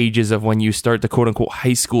 the ages of when you start the quote-unquote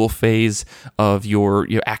high school phase of your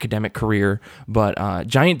academic career. But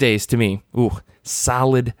Giant Days, to me,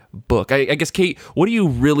 solid book. I guess, Kate, what do you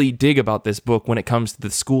really dig about this book when it comes to the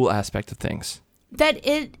school aspect of things? That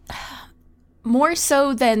it, more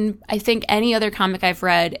so than I think any other comic I've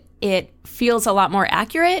read, it feels a lot more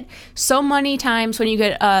accurate. So many times when you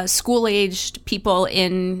get school-aged people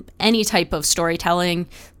in any type of storytelling,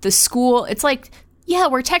 the school, it's like, yeah,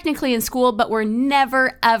 we're technically in school, but we're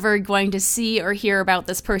never, ever going to see or hear about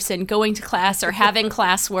this person going to class or having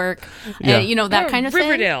classwork, that kind of thing.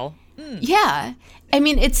 Riverdale. Yeah. I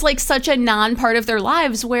mean, it's like such a non-part of their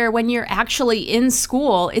lives where when you're actually in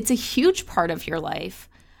school, it's a huge part of your life.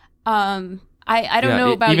 I don't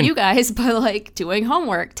know about you guys, but like doing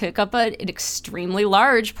homework took up an extremely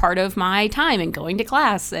large part of my time and going to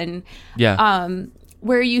class. And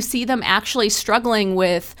where you see them actually struggling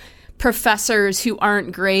with professors who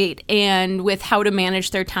aren't great and with how to manage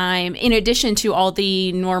their time, in addition to all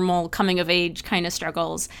the normal coming of age kind of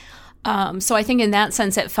struggles. So I think in that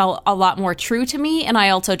sense, it felt a lot more true to me. And I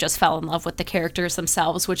also just fell in love with the characters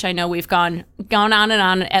themselves, which I know we've gone on and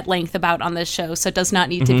on at length about on this show. So it does not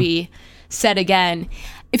need to be said again.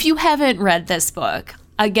 If you haven't read this book,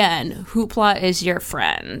 again, Hoopla is your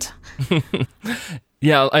friend.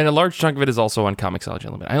 Yeah, and a large chunk of it is also on Comixology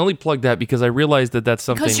Unlimited. I only plugged that because I realized that that's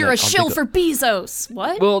something. Because you're a shill for Bezos.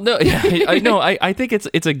 What? Well, no, yeah, I know. I think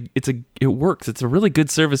it works. It's a really good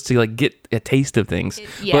service to like get a taste of things.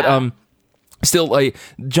 But still,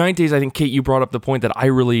 Giant Days, I think, Kate, you brought up the point that I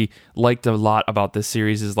really liked a lot about this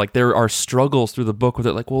series is like there are struggles through the book with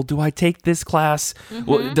it. Like, well, do I take this class?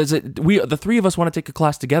 Well, the three of us want to take a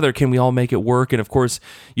class together. Can we all make it work? And of course,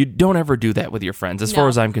 you don't ever do that with your friends, as far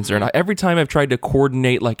as I'm concerned. Every time I've tried to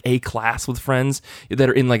coordinate like a class with friends that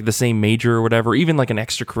are in like the same major or whatever, even like an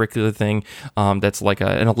extracurricular thing that's like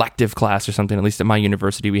an elective class or something, at least at my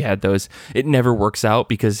university we had those, it never works out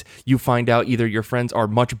because you find out either your friends are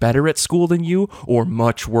much better at school than you or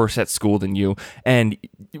much worse at school than you, and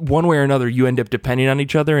one way or another you end up depending on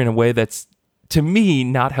each other in a way that's, to me,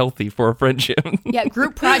 not healthy for a friendship. Yeah,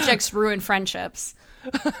 group projects ruin friendships.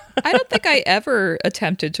 I don't think I ever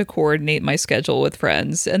attempted to coordinate my schedule with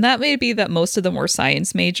friends, and that may be that most of them were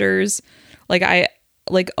science majors.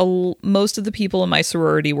 Most of the people in my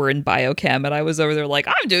sorority were in biochem, and I was over there like,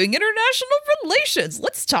 I'm doing international relations,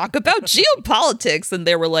 let's talk about geopolitics, and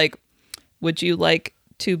they were like, would you like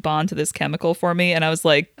to bond to this chemical for me? And I was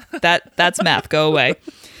like, that's math, go away.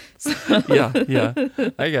 yeah,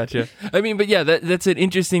 I gotcha. I mean, but yeah, that's an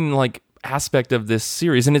interesting like aspect of this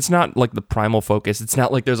series, and it's not like the primal focus. It's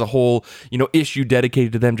not like there's a whole issue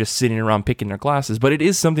dedicated to them just sitting around picking their classes, but it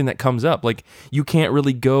is something that comes up. Like you can't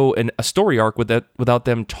really go in a story arc without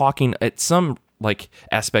them talking at some like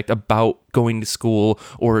aspect about going to school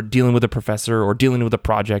or dealing with a professor or dealing with a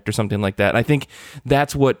project or something like that. And I think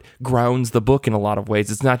that's what grounds the book in a lot of ways.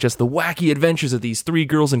 It's not just the wacky adventures of these three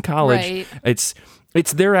girls in college. Right. It's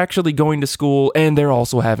they're actually going to school and they're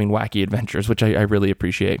also having wacky adventures, which I really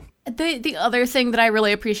appreciate. The other thing that I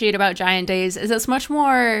really appreciate about Giant Days is it's much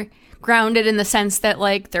more grounded in the sense that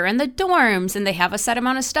like they're in the dorms and they have a set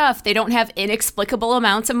amount of stuff. They don't have inexplicable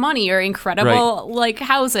amounts of money or incredible like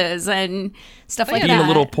houses and stuff like that. Being a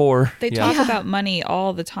little poor. They talk about money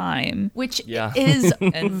all the time, which is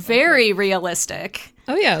very realistic.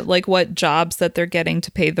 Oh yeah, like what jobs that they're getting to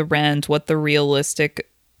pay the rent, what the realistic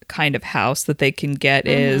kind of house that they can get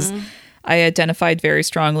is. I identified very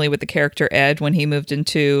strongly with the character Ed when he moved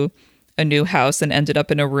into a new house and ended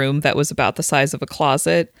up in a room that was about the size of a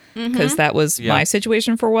closet, because that was my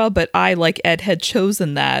situation for a while. But I, like Ed, had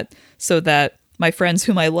chosen that so that my friends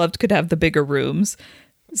whom I loved could have the bigger rooms.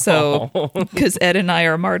 So, because Ed and I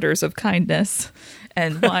are martyrs of kindness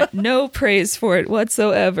and want no praise for it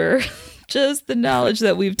whatsoever. Just the knowledge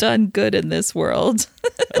that we've done good in this world.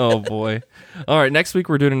 Oh, boy. All right, next week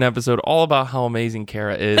we're doing an episode all about how amazing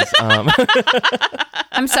Kara is.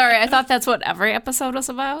 I'm sorry, I thought that's what every episode was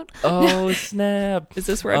about. Oh, snap. Is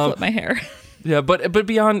this where I flip my hair? Yeah, but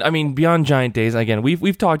beyond Giant Days, again,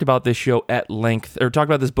 we've talked about this show at length, or talked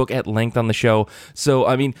about this book at length on the show. So,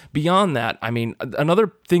 I mean, beyond that, I mean,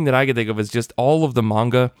 another thing that I could think of is just all of the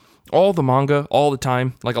manga all the manga all the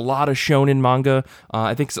time, like a lot of shonen manga.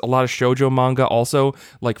 I think a lot of shoujo manga also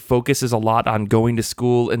like focuses a lot on going to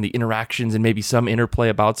school and the interactions and maybe some interplay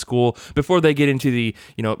about school before they get into the,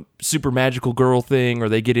 super magical girl thing, or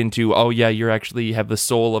they get into, oh yeah, you actually have the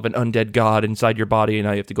soul of an undead god inside your body and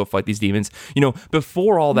now you have to go fight these demons.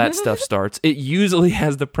 Before all that stuff starts, it usually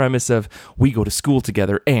has the premise of we go to school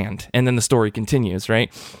together and then the story continues, right?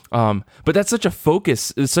 But that's such a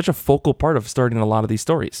focus, it's such a focal part of starting a lot of these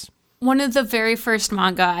stories. One of the very first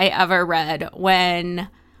manga I ever read when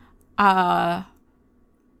I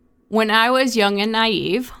was young and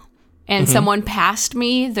naive and someone passed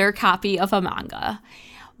me their copy of a manga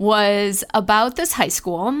was about this high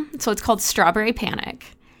school. So it's called Strawberry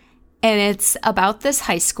Panic. And it's about this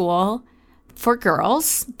high school for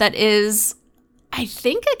girls that is, I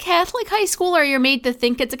think, a Catholic high school, or you're made to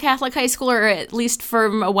think it's a Catholic high school, or at least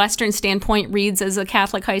from a Western standpoint reads as a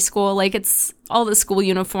Catholic high school. Like, it's all the school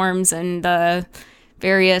uniforms and the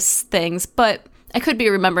various things, but I could be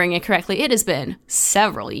remembering it correctly. It has been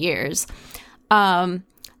several years.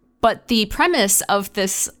 But the premise of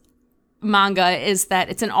this manga is that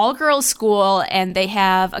it's an all-girls school and they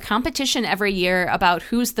have a competition every year about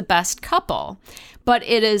who's the best couple. But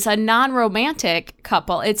it is a non-romantic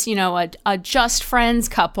couple. It's, a just friends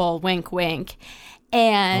couple, wink, wink.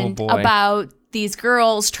 And about these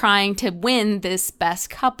girls trying to win this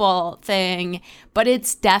best couple thing. But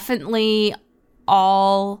it's definitely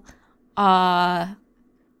all, it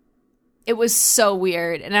was so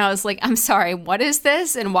weird. And I was like, I'm sorry, what is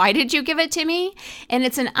this? And why did you give it to me? And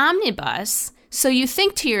it's an omnibus. So you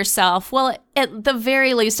think to yourself, well, at the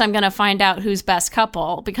very least, I'm going to find out who's best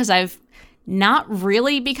couple, because I've not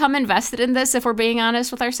really become invested in this, if we're being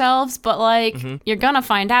honest with ourselves, but you're gonna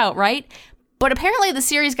find out, right? But apparently the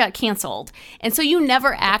series got canceled, and so you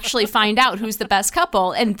never actually find out who's the best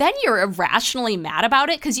couple, and then you're irrationally mad about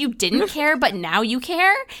it because you didn't care, but now you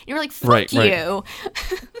care. And you're like, fuck you.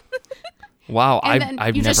 Wow,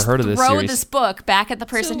 I've never heard of this series. Throw this book back at the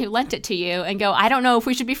person who lent it to you and go, I don't know if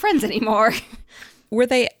we should be friends anymore. Were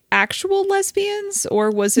they actual lesbians,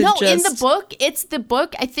 or was it just... No, in the book, it's the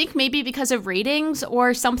book, I think maybe because of ratings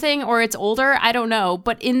or something, or it's older, I don't know.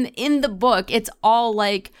 But in the book, it's all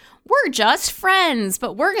like, we're just friends,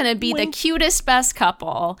 but we're going to be the cutest, best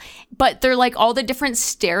couple. But they're like all the different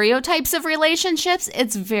stereotypes of relationships.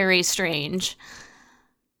 It's very strange.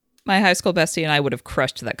 My high school bestie and I would have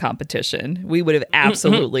crushed that competition. We would have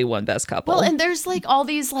absolutely won best couple. Well, and there's like all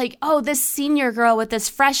these like, oh, this senior girl with this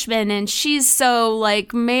freshman, and she's so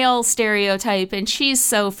like male stereotype, and she's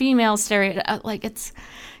so female stereotype. Like, it's,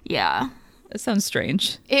 yeah. It sounds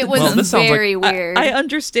strange. It was very weird. I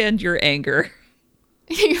understand your anger.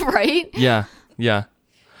 Right? Yeah.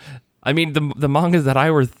 I mean, the manga that I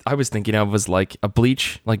was thinking of was like a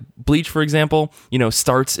Bleach. Like Bleach, for example,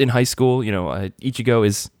 starts in high school. Ichigo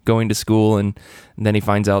is going to school, and then he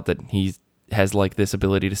finds out that he has like this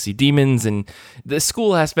ability to see demons, and the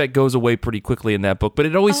school aspect goes away pretty quickly in that book. But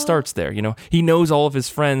it always starts there. He knows all of his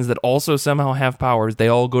friends that also somehow have powers. They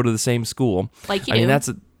all go to the same school. Like you do. I mean, that's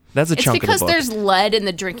a chunk of the book. It's because there's lead in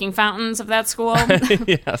the drinking fountains of that school.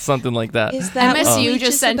 Yeah, something like that. Is that MSU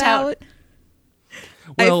just sent out?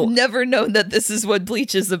 Well, I've never known that this is what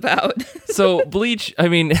Bleach is about. So Bleach, I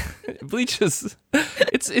mean, Bleach is,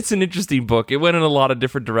 it's an interesting book. It went in a lot of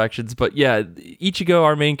different directions, but yeah, Ichigo,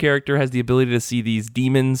 our main character, has the ability to see these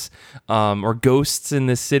demons or ghosts in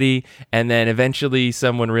this city, and then eventually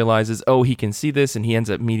someone realizes, oh, he can see this, and he ends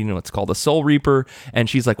up meeting what's called a Soul Reaper, and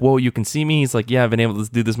she's like, whoa, you can see me? He's like, yeah, I've been able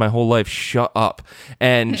to do this my whole life, shut up.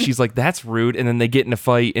 And she's like, that's rude, and then they get in a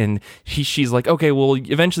fight, and she's like, okay, well,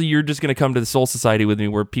 eventually you're just going to come to the Soul Society with me,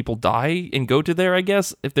 where people die and go to there, I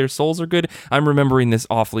guess, if their souls are good. I'm remembering this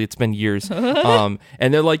awfully. It's been years. And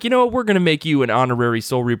they're like, we're going to make you an honorary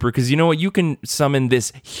Soul Reaper, because you can summon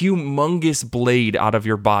this humongous blade out of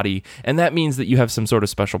your body, and that means that you have some sort of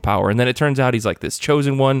special power. And then it turns out he's like this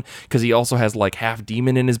chosen one, because he also has like half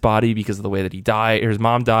demon in his body because of the way that he died, or his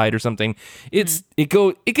mom died or something. It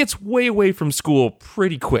gets way from school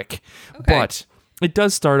pretty quick. Okay. But it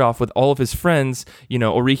does start off with all of his friends,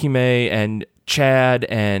 Orihime and Chad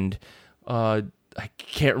and I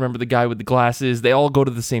can't remember the guy with the glasses. They all go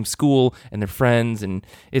to the same school, and they're friends, and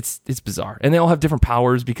it's bizarre. And they all have different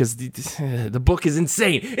powers because the book is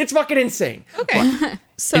insane. It's fucking insane. Okay.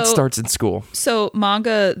 So it starts in school. So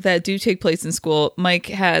manga that do take place in school, Mike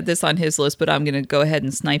had this on his list, but I'm going to go ahead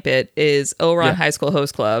and snipe it, is Ouran High School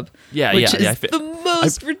Host Club. Which is the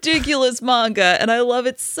most ridiculous manga, and I love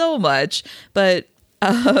it so much. But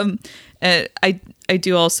I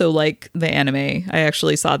do also like the anime. I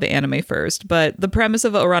actually saw the anime first, but the premise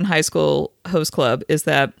of Ouran High School Host Club is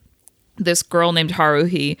that this girl named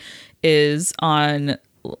Haruhi is on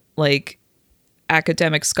like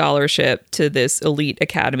academic scholarship to this elite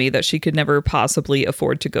academy that she could never possibly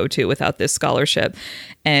afford to go to without this scholarship.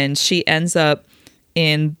 And she ends up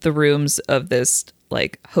in the rooms of this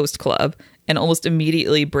like host club and almost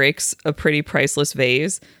immediately breaks a pretty priceless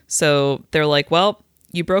vase. So they're like, well,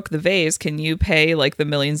 you broke the vase. Can you pay like the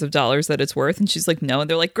millions of dollars that it's worth? And she's like, no. And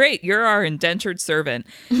they're like, great, you're our indentured servant.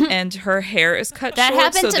 And her hair is cut that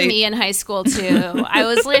short. happened to me in high school too. I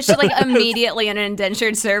was literally like immediately an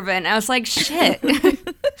indentured servant. I was like, shit.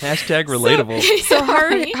 Hashtag relatable. So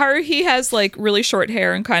Haruhi has like really short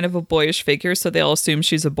hair and kind of a boyish figure, so they all assume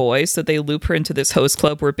she's a boy. So they loop her into this host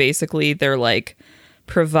club where basically they're like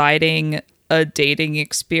providing a dating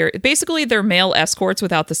experience. Basically, they're male escorts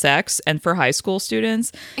without the sex, and for high school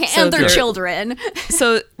students, and their children.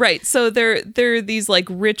 So they're these like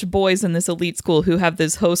rich boys in this elite school who have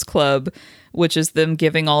this host club, which is them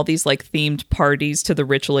giving all these like themed parties to the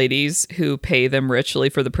rich ladies who pay them richly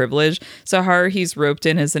for the privilege. So Haruhi's roped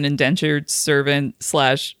in as an indentured servant /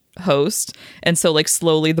 host, and so like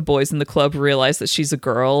slowly the boys in the club realize that she's a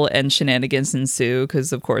girl, and shenanigans ensue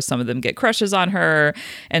because of course some of them get crushes on her,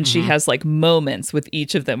 and she has like moments with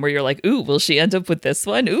each of them where you're like, ooh, will she end up with this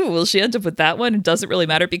one? Ooh, will she end up with that one? It doesn't really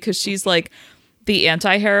matter because she's like the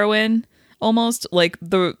anti-heroine almost. Like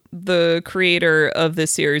the creator of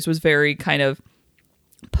this series was very kind of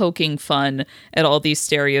poking fun at all these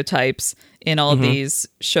stereotypes in all these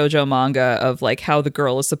shoujo manga of like how the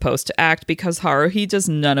girl is supposed to act, because Haruhi does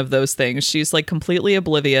none of those things. She's like completely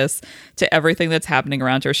oblivious to everything that's happening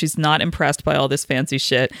around her. She's not impressed by all this fancy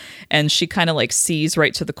shit, and she kind of like sees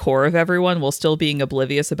right to the core of everyone while still being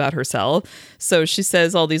oblivious about herself. So she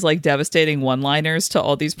says all these like devastating one-liners to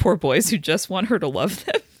all these poor boys who just want her to love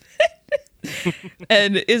them.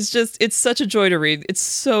 And it's such a joy to read. It's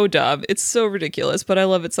so dumb, it's so ridiculous, but I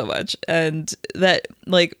love it so much. And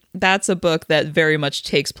that's a book that very much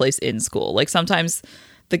takes place in school. Like sometimes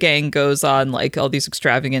the gang goes on like all these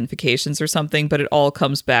extravagant vacations or something, but it all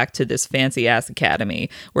comes back to this fancy ass academy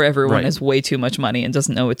where everyone has way too much money and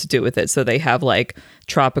doesn't know what to do with it, so they have like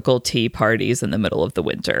tropical tea parties in the middle of the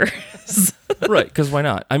winter. Right, because why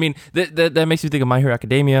not? I mean, that makes me think of My Hero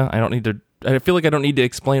Academia. I feel like I don't need to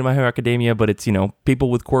explain My Hero Academia, but it's, people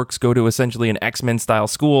with quirks go to essentially an X-Men style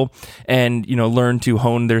school and, learn to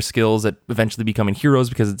hone their skills at eventually becoming heroes,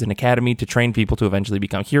 because it's an academy to train people to eventually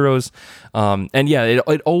become heroes. And yeah,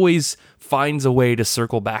 it always finds a way to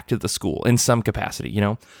circle back to the school in some capacity,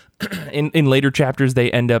 In later chapters,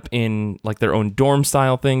 they end up in like their own dorm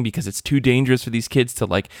style thing because it's too dangerous for these kids to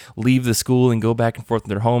like leave the school and go back and forth in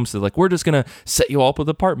their homes. So like, we're just going to set you all up with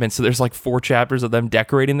apartments. So there's like 4 chapters of them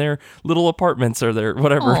decorating their little apartments or their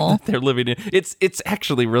whatever that they're living in. It's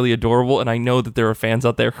actually really adorable. And I know that there are fans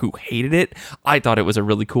out there who hated it. I thought it was a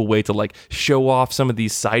really cool way to like show off some of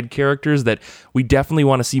these side characters that we definitely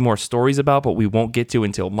want to see more stories about, but we won't get to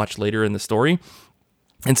until much later in the story.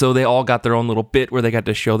 And so they all got their own little bit where they got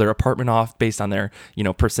to show their apartment off based on their,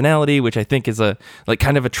 personality, which I think is a like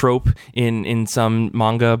kind of a trope in some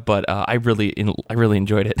manga. But I really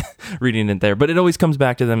enjoyed it reading it there. But it always comes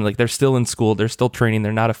back to them like they're still in school, they're still training,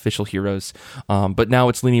 they're not official heroes. But now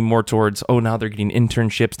it's leaning more towards now they're getting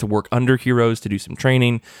internships to work under heroes to do some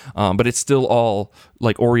training. But it's still all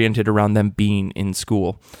like oriented around them being in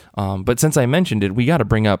school. But since I mentioned it, we got to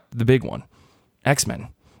bring up the big one, X-Men.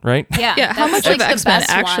 Right? Yeah. How much of X-Men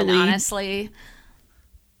actually, honestly,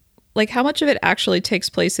 like how much of it actually takes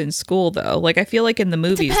place in school though? Like I feel like in the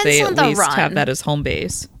movies they at least have that as home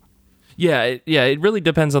base. Yeah, it really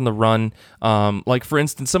depends on the run. Like for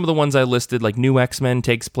instance, some of the ones I listed, like New X-Men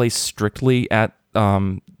takes place strictly at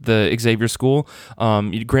the Xavier School.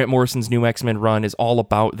 Grant Morrison's New X-Men run is all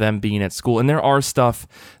about them being at school, and there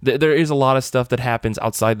is a lot of stuff that happens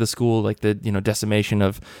outside the school, like the decimation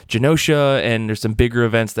of Genosha, and there's some bigger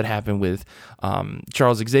events that happen with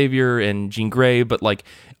Charles Xavier and Jean Grey, but like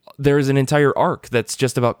there is an entire arc that's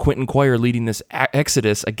just about Quentin Quire leading this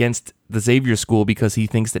exodus against the Xavier School because he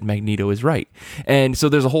thinks that Magneto is right. And so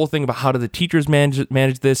there's a whole thing about how do the teachers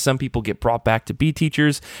manage this. Some people get brought back to be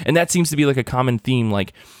teachers, and that seems to be like a common theme.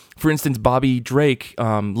 Like, for instance, Bobby Drake,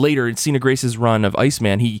 later in Cena Grace's run of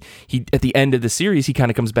Iceman, he at the end of the series, he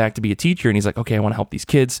kind of comes back to be a teacher, and he's like, okay, I want to help these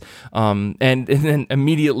kids. And then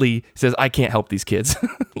immediately says, I can't help these kids,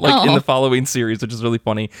 like in the following series, which is really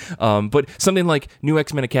funny. But something like New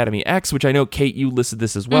X-Men Academy X, which I know, Kate, you listed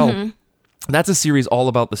this as well. Mm-hmm. That's a series all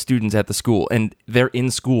about the students at the school, and they're in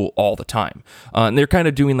school all the time. And they're kind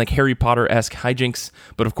of doing like Harry Potter-esque hijinks,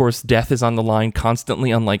 but of course, death is on the line constantly,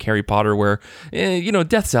 unlike Harry Potter, where,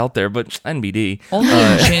 death's out there, but NBD. Only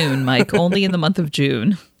in June, Mike. Only in the month of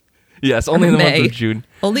June. Yes, only in the month May. of June.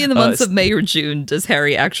 Only in the months of May or June does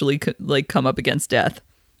Harry actually come up against death.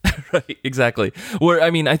 Right, exactly. Where, I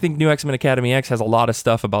mean, I think New X-Men Academy X has a lot of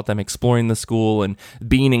stuff about them exploring the school and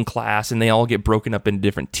being in class, and they all get broken up into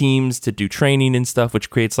different teams to do training and stuff, which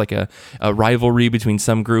creates like a rivalry between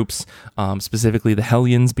some groups, specifically the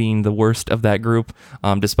Hellions being the worst of that group,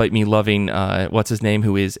 despite me loving, what's his name,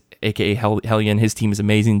 who is aka Hellion. His team is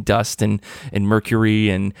amazing. Dust and Mercury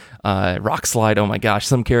and Rockslide. Oh my gosh,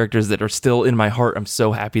 some characters that are still in my heart. I'm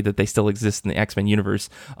so happy that they still exist in the X-Men universe.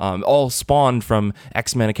 All spawned from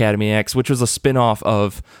X-Men Academy X, which was a spin-off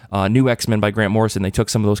of New X-Men by Grant Morrison. They took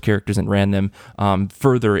some of those characters and ran them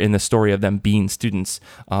further in the story of them being students.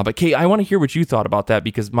 But Kate, I want to hear what you thought about that,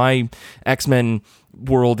 because my X-Men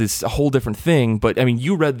world is a whole different thing. But I mean,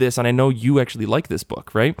 you read this, and I know you actually like this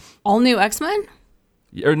book, right? All New X-Men?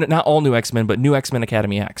 Or not All New X-Men, but New X-Men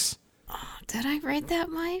Academy X. Did I write that,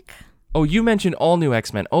 Mike? Oh, you mentioned All New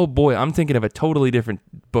X-Men. Oh boy, I'm thinking of a totally different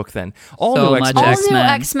book then. So much All X-Men. New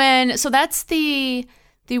X-Men. So that's the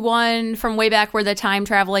one from way back where the time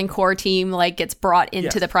traveling core team like gets brought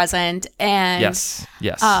into the present. And yes.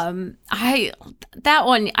 I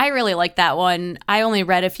really like that one. I only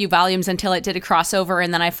read a few volumes until it did a crossover,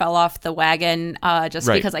 and then I fell off the wagon just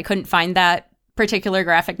because I couldn't find that particular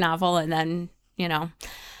graphic novel. And then, yeah,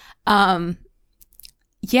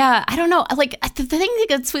 I don't know. Like the thing that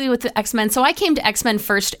gets with the X-Men. So I came to X-Men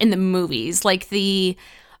first in the movies, like the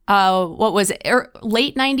what was it?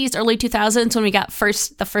 Late 90s, early 2000s when we got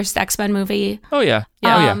the first X-Men movie. Oh yeah.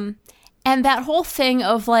 And that whole thing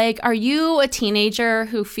of like, are you a teenager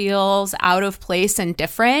who feels out of place and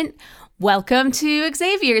different? Welcome to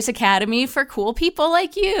Xavier's Academy for cool people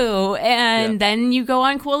like you. And then you go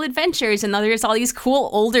on cool adventures, and there's all these cool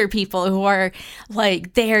older people who are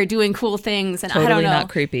like there doing cool things. And Totally I don't know. Not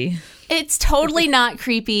creepy. It's totally not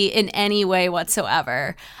creepy in any way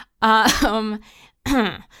whatsoever. That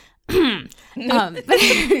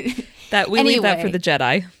we leave that for the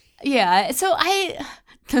Jedi. Yeah. So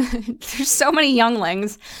there's so many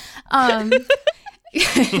younglings.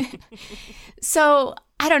 So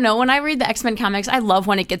I don't know. When I read the X-Men comics, I love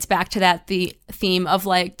when it gets back to the theme of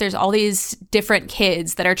like, there's all these different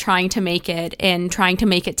kids that are trying to make it and trying to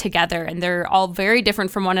make it together. And they're all very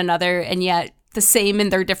different from one another and yet the same in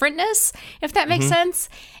their differentness, if that makes sense.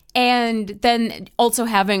 And then also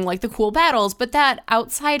having like the cool battles. But that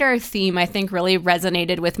outsider theme, I think, really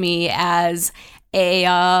resonated with me as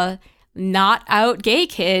a not out gay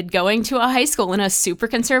kid going to a high school in a super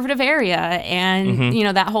conservative area and,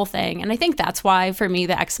 that whole thing. And I think that's why, for me,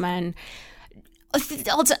 the X-Men,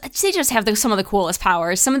 they just have some of the coolest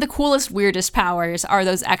powers. Some of the coolest, weirdest powers are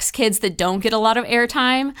those X-kids that don't get a lot of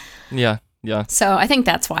airtime. Yeah. So I think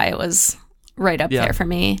that's why it was right up there for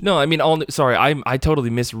me. No, I mean, I totally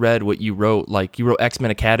misread what you wrote. Like, you wrote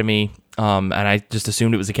X-Men Academy, and I just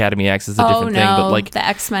assumed it was Academy X. It's a different thing. But like the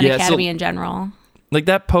X-Men Academy in general. Like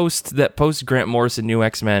that post Grant Morrison New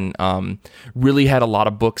X-Men really had a lot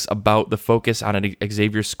of books about the focus on an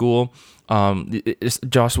Xavier school.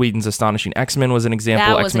 Joss Whedon's Astonishing X-Men was an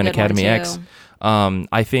example. X-Men Academy X.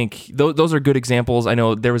 I think those are good examples. I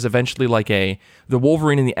know there was eventually like the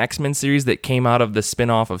Wolverine and the X-Men series that came out of the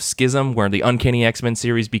spinoff of Schism, where the Uncanny X-Men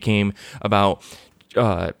series became about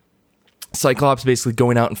Cyclops basically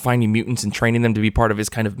going out and finding mutants and training them to be part of his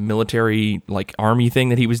kind of military, like, army thing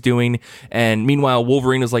that he was doing. And meanwhile,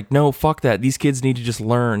 Wolverine was like, no, fuck that. These kids need to just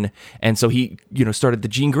learn. And so he, started the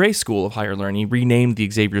Jean Grey School of Higher Learning. He renamed the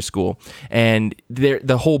Xavier School. And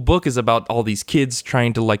the whole book is about all these kids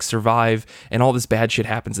trying to, like, survive, and all this bad shit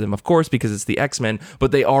happens to them, of course, because it's the X-Men,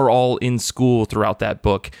 but they are all in school throughout that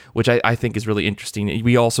book, which I think is really interesting.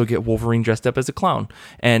 We also get Wolverine dressed up as a clown.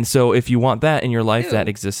 And so if you want that in your life, that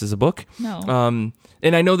exists as a book. No.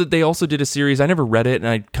 And I know that they also did a series. I never read it, and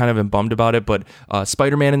I kind of am bummed about it. But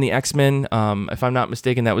Spider-Man and the X-Men, if I'm not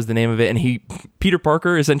mistaken, that was the name of it. And Peter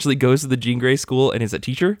Parker essentially goes to the Jean Grey School and is a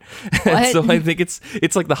teacher. And so I think it's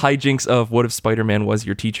like the hijinks of what if Spider-Man was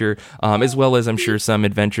your teacher, as well as I'm sure some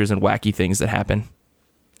adventures and wacky things that happen.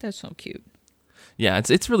 That's so cute. Yeah,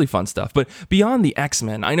 it's really fun stuff. But beyond the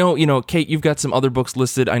X-Men, I know, Kate, you've got some other books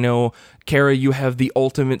listed. I know, Kara, you have the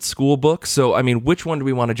Ultimate School book. So, I mean, which one do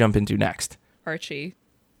we want to jump into next? Archie.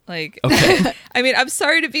 Like, okay. I mean, I'm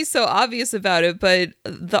sorry to be so obvious about it, but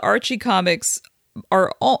the Archie comics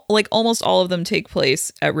are almost all of them take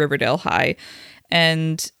place at Riverdale High.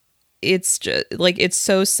 And it's just like, it's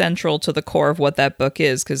so central to the core of what that book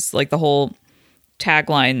is. Cause like the whole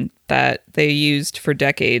tagline that they used for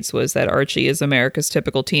decades was that Archie is America's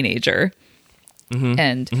typical teenager.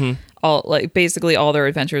 And all like basically all their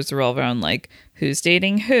adventures revolve around like who's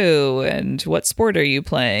dating who and what sport are you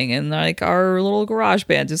playing, and like our little garage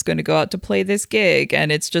band is going to go out to play this gig,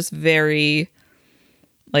 and it's just very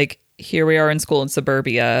like here we are in school in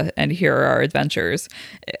suburbia and here are our adventures.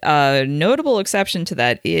 A notable exception to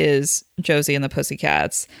that is Josie and the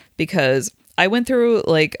Pussycats, because I went through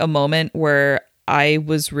like a moment where I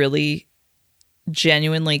was really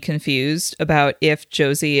genuinely confused about if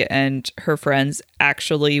Josie and her friends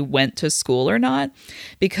actually went to school or not,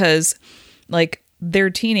 because like they're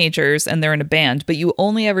teenagers and they're in a band, but you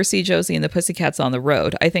only ever see Josie and the Pussycats on the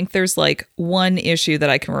road. I think there's like one issue that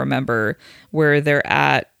I can remember where they're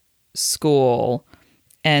at school,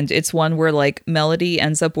 and it's one where like Melody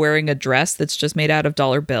ends up wearing a dress that's just made out of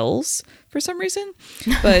dollar bills for some reason.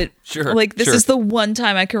 But this is the one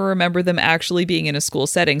time I can remember them actually being in a school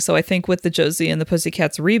setting. So I think with the Josie and the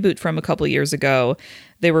Pussycats reboot from a couple years ago,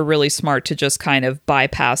 they were really smart to just kind of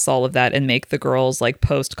bypass all of that and make the girls like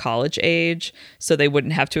post-college age, so they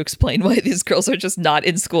wouldn't have to explain why these girls are just not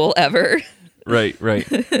in school ever. Right.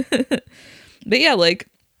 But yeah, like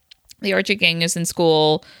the Archie gang is in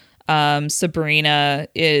school. Sabrina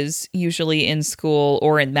is usually in school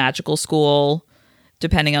or in magical school,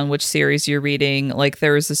 depending on which series you're reading. Like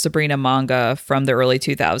there was a Sabrina manga from the early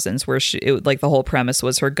 2000s where the whole premise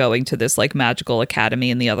was her going to this like magical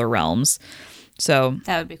academy in the other realms. So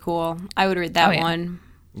that would be cool. I would read that one.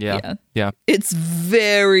 Yeah. It's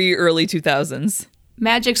very early 2000s.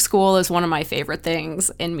 Magic school is one of my favorite things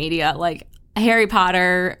in media, like Harry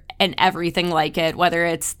Potter and everything like it, whether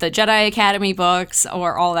it's the Jedi Academy books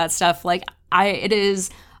or all that stuff. Like it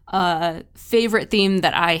is a favorite theme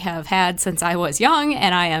that I have had since I was young,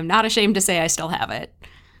 and I am not ashamed to say I still have it.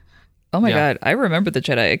 Oh my God. I remember the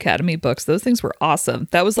Jedi Academy books. Those things were awesome.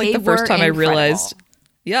 That was like the first time I realized.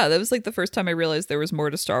 Yeah, that was like the first time I realized there was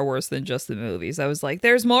more to Star Wars than just the movies. I was like,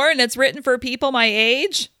 there's more, and it's written for people my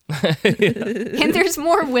age. And there's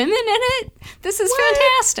more women in it. This is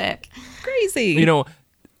fantastic. Crazy. You know,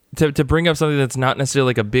 to bring up something that's not necessarily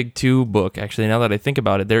like a big two book, actually, now that I think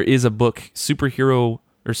about it, there is a book, Superhero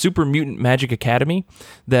or Super Mutant Magic Academy,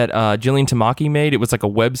 that Jillian Tamaki made. It was like a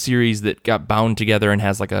web series that got bound together and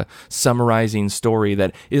has like a summarizing story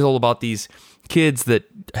that is all about these kids that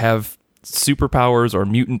have superpowers or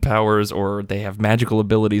mutant powers, or they have magical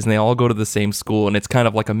abilities, and they all go to the same school, and it's kind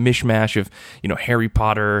of like a mishmash of, you know, Harry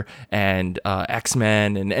Potter and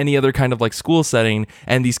X-Men and any other kind of like school setting,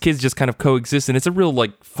 and these kids just kind of coexist, and it's a real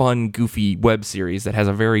like fun, goofy web series that has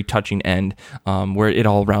a very touching end, where it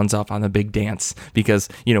all rounds up on the big dance, because,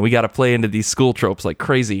 you know, we got to play into these school tropes like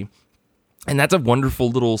crazy. And that's a wonderful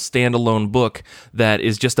little standalone book that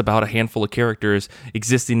is just about a handful of characters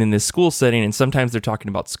existing in this school setting. And sometimes they're talking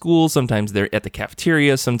about school, sometimes they're at the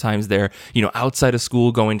cafeteria, sometimes they're, you know, outside of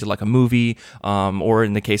school going to like a movie, or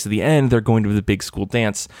in the case of the end, they're going to the big school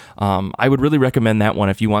dance. I would really recommend that one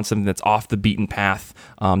if you want something that's off the beaten path.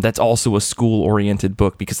 That's also a school-oriented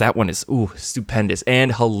book, because that one is stupendous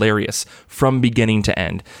and hilarious from beginning to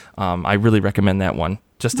end. I really recommend that one.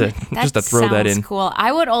 Just to throw that in. Cool.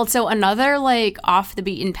 I would also, another like off the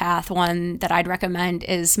beaten path one that I'd recommend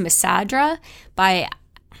is Misadra by,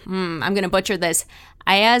 I'm going to butcher this,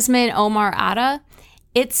 Yasmin Omar Atta.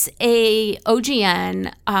 It's a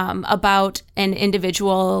OGN about an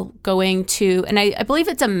individual going to, and I believe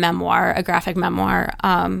it's a memoir, a graphic memoir.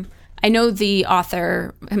 I know the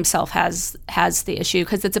author himself has the issue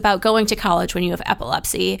because it's about going to college when you have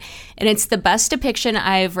epilepsy. And it's the best depiction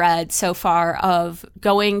I've read so far of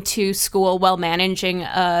going to school while managing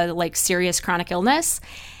a like serious chronic illness,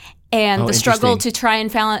 and the struggle to try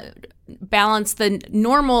and balance the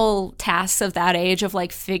normal tasks of that age of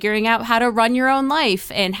like figuring out how to run your own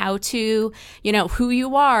life and how to, you know, who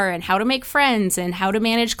you are and how to make friends and how to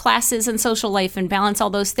manage classes and social life and balance all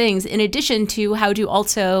those things, in addition to how to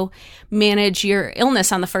also manage your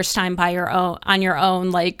illness on the first time on your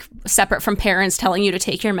own, like separate from parents telling you to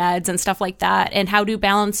take your meds and stuff like that, and how to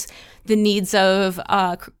balance the needs of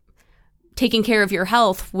taking care of your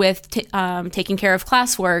health with taking care of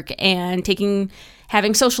classwork and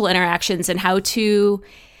having social interactions, and how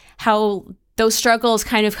those struggles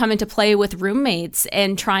kind of come into play with roommates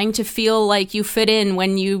and trying to feel like you fit in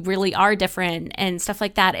when you really are different and stuff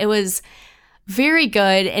like that. It was very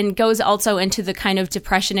good, and goes also into the kind of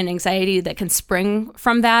depression and anxiety that can spring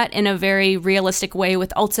from that in a very realistic way,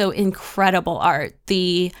 with also incredible art.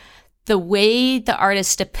 The way the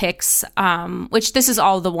artist depicts, which this is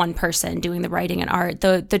all the one person doing the writing and art,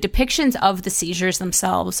 the depictions of the seizures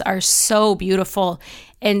themselves are so beautiful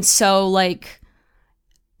and so like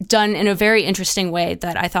done in a very interesting way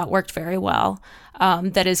that I thought worked very well.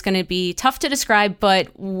 That is going to be tough to describe, but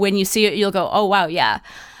when you see it, you'll go, oh, wow, yeah.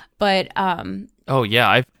 But Oh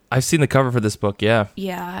yeah, I've seen the cover for this book. Yeah.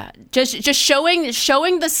 yeah, just showing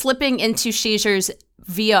the slipping into seizures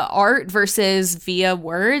via art versus via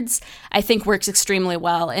words, I think works extremely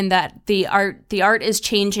well. In that the art is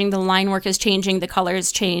changing, the line work is changing, the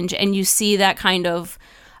colors change, and you see that kind of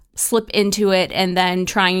slip into it and then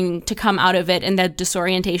trying to come out of it, and the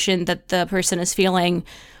disorientation that the person is feeling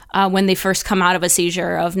when they first come out of a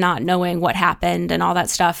seizure of not knowing what happened and all that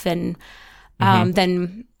stuff. And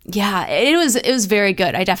then yeah, it was very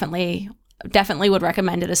good. I definitely would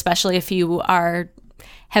recommend it, especially if you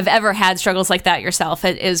have ever had struggles like that yourself.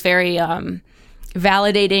 It is very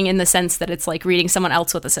validating in the sense that it's like reading someone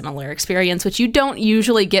else with a similar experience, which you don't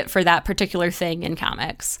usually get for that particular thing in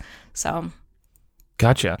comics. So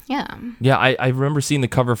Gotcha. yeah. Yeah, I remember seeing the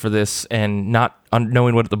cover for this and not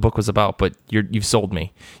knowing what the book was about, but you've sold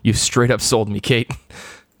me. You've straight up sold me, Kate.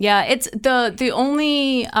 Yeah, it's the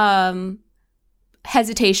only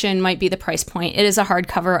hesitation might be the price point. It is a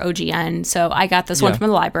hardcover OGN, so I got this one from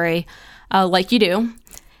the library, like you do.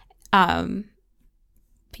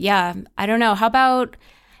 Yeah, I don't know. How about,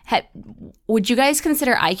 would you guys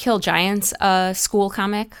consider I Kill Giants a school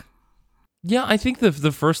comic? Yeah, I think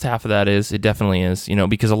the first half of that it definitely is,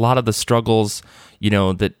 because a lot of the struggles,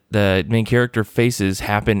 that the main character faces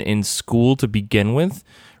happen in school to begin with,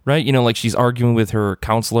 right? Like she's arguing with her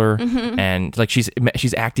counselor and like she's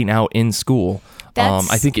acting out in school.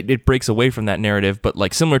 I think it breaks away from that narrative, but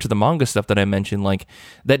like similar to the manga stuff that I mentioned, like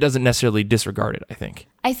that doesn't necessarily disregard it, I think.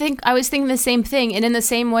 I was thinking the same thing. And in the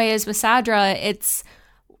same way as Masadra, it's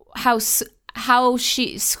how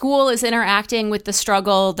school is interacting with the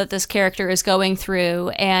struggle that this character is going through,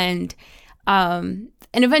 and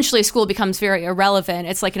eventually school becomes very irrelevant.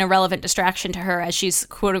 It's like an irrelevant distraction to her as she's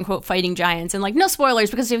quote unquote fighting giants. And like, no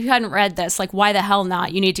spoilers, because if you hadn't read this, like, why the hell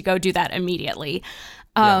not? You need to go do that immediately.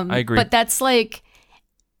 I agree. But that's like,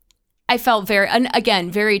 I felt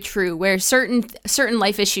very true, where certain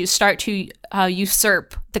life issues start to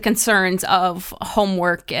usurp the concerns of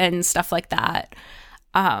homework and stuff like that.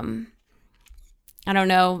 I don't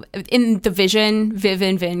know. In the Viv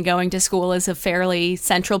and Vin going to school is a fairly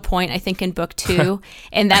central point, I think, in book 2,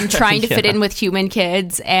 and them trying to fit in with human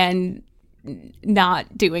kids and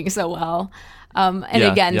not doing so well.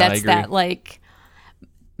 That's that, like,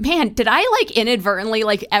 man, did I like inadvertently,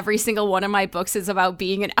 like every single one of my books is about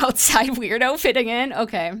being an outside weirdo fitting in?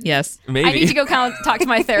 Okay. Yes. Maybe. I need to go talk to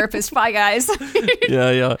my therapist. Bye, guys.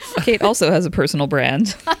 Yeah. Kate also has a personal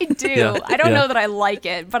brand. I do. Yeah. I don't know that I like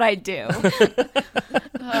it, but I do.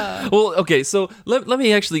 Well, okay, so let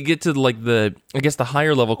me actually get to like the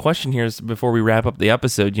higher level question here before we wrap up the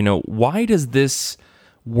episode. Why does this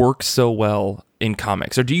work so well in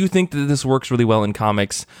comics? Or do you think that this works really well in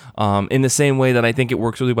comics in the same way that I think it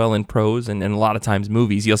works really well in prose and a lot of times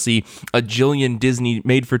movies? You'll see a jillion Disney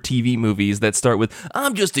made-for-TV movies that start with,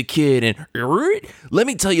 I'm just a kid, and let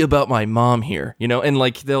me tell you about my mom here, and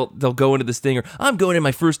like they'll go into this thing, or I'm going in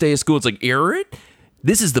my first day of school, it's like,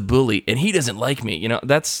 this is the bully, and he doesn't like me.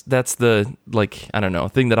 That's the, like, I don't know,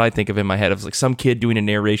 thing that I think of in my head of like some kid doing a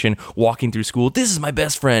narration, walking through school. This is my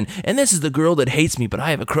best friend, and this is the girl that hates me, but I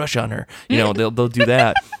have a crush on her. They'll do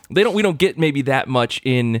that. We don't get maybe that much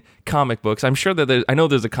in comic books. I'm sure that I know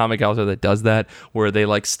there's a comic out there that does that, where they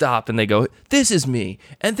like stop and they go, this is me,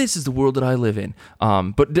 and this is the world that I live in.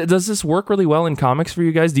 But does this work really well in comics for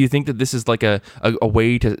you guys? Do you think that this is like a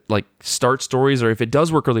way to like start stories, or if it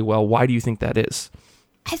does work really well, why do you think that is?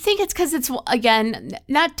 I think it's because it's, again,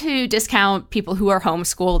 not to discount people who are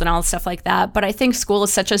homeschooled and all stuff like that, but I think school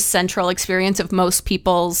is such a central experience of most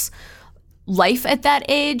people's life at that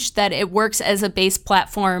age that it works as a base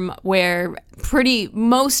platform where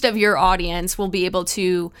most of your audience will be able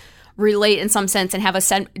to relate in some sense and have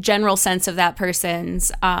a general sense of that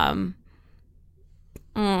person's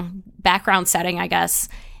background setting, I guess.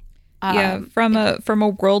 From a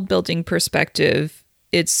world building perspective,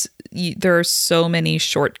 there are so many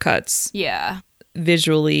shortcuts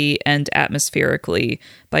visually and atmospherically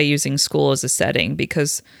by using school as a setting,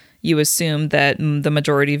 because you assume that the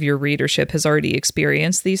majority of your readership has already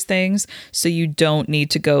experienced these things, so you don't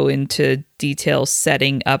need to go into detail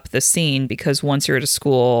setting up the scene, because once you're at a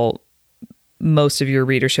school, most of your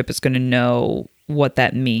readership is going to know what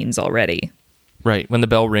that means already. Right. When the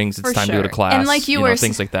bell rings, it's time to go to class. And like you were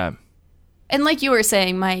things like that. And like you were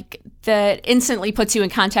saying, Mike, that instantly puts you in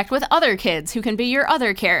contact with other kids who can be your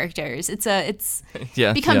other characters. It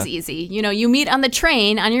becomes easy. You meet on the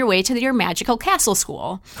train on your way to your magical castle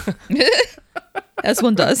school. As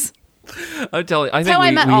one does. I'm telling you, I think that's how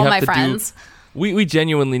I met all my friends. We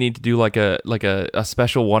genuinely need to do like a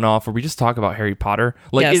special one-off where we just talk about Harry Potter.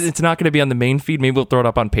 Like Yes. it's not going to be on the main feed. Maybe we'll throw it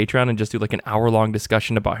up on Patreon and just do like an hour-long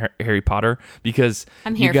discussion about Harry Potter, because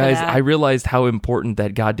I'm here you guys, for that. I realized how important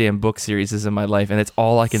that goddamn book series is in my life, and it's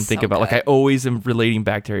all I can think So about. Like I good. always am relating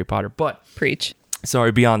back to Harry Potter, but Preach.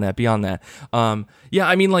 sorry, beyond that. Yeah,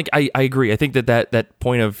 I mean, like, I agree. I think that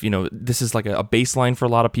point of, this is like a baseline for a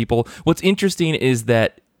lot of people. What's interesting is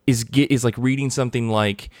that is like reading something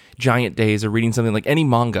like Giant Days or reading something like any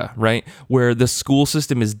manga, right? Where the school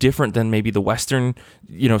system is different than maybe the Western,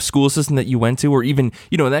 school system that you went to, or even,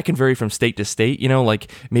 that can vary from state to state,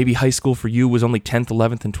 like maybe high school for you was only 10th,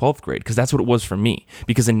 11th, and 12th grade, because that's what it was for me.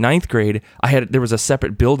 Because in 9th grade, there was a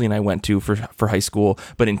separate building I went to for high school,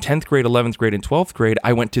 but in 10th grade, 11th grade, and 12th grade,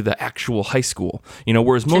 I went to the actual high school,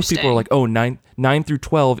 whereas most people are like, oh, 9 through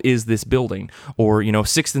 12 is this building, or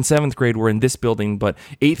 6th and 7th grade were in this building, but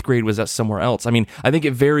 8th grade was at somewhere else. I mean, I think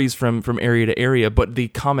it varies from area to area, but the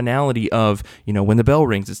commonality of, when the bell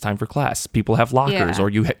rings, it's time for class, people have lockers, Yeah. or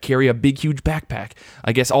you carry a big huge backpack.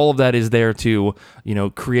 I guess all of that is there to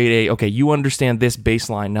create okay, you understand this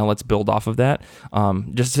baseline, now let's build off of that.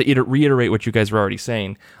 Just to reiterate what you guys were already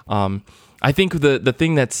saying, I think the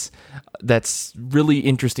thing that's really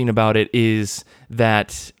interesting about it is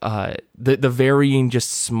that the varying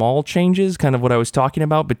just small changes, kind of what I was talking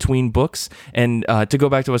about between books. And to go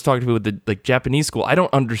back to what I was talking about with the Japanese school, I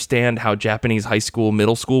don't understand how Japanese high school,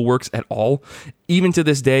 middle school works at all. Even to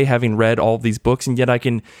this day, having read all of these books, and yet I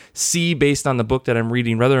can see based on the book that I'm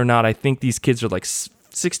reading whether or not I think these kids are like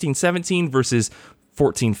 16, 17 versus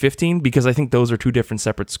 14, 15, because I think those are two different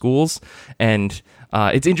separate schools. And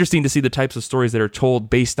it's interesting to see the types of stories that are told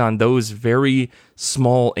based on those very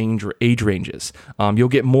small age ranges. You'll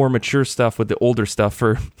get more mature stuff with the older stuff.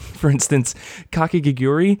 For instance,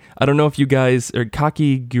 Kakigurui. I don't know if you guys, or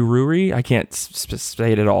Kakigurui, I can't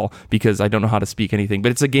say it at all because I don't know how to speak anything, but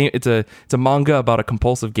it's a game. It's a manga about a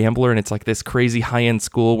compulsive gambler, and it's like this crazy high-end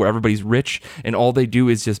school where everybody's rich and all they do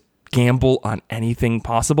is just gamble on anything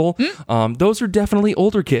possible. Those are definitely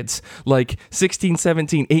older kids, like 16,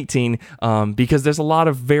 17, 18, because there's a lot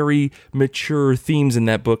of very mature themes in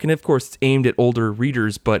that book. And of course, it's aimed at older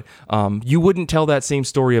readers, but you wouldn't tell that same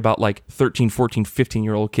story about like 13, 14,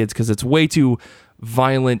 15-year-old kids because it's way too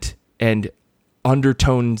violent and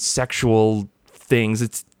undertone sexual things.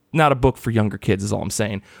 It's not a book for younger kids is all I'm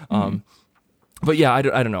saying. But yeah, I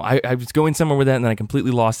don't know. I was going somewhere with that, and then I completely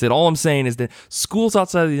lost it. All I'm saying is that schools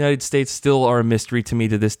outside of the United States still are a mystery to me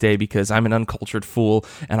to this day because I'm an uncultured fool,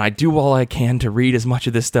 and I do all I can to read as much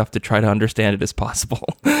of this stuff to try to understand it as possible.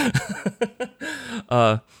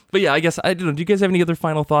 But yeah, I guess, I don't know. Do you guys have any other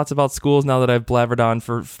final thoughts about schools now that I've blabbered on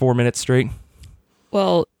for 4 minutes straight?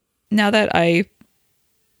 Well, now that I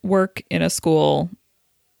work in a school,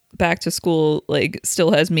 back to school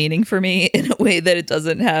still has meaning for me in a way that it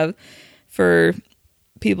doesn't have for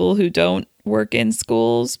people who don't work in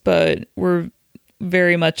schools, but we're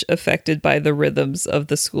very much affected by the rhythms of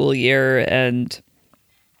the school year. And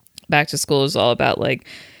back to school is all about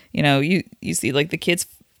you see the kids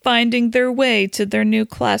finding their way to their new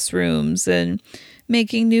classrooms and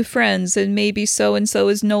making new friends, and maybe so-and-so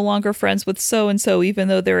is no longer friends with so-and-so, even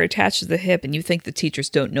though they're attached to the hip, and you think the teachers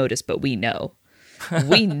don't notice, but we know.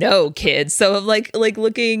 We know, kids. So I'm like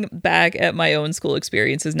looking back at my own school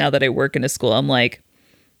experiences now that I work in a school, I'm like,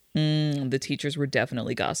 the teachers were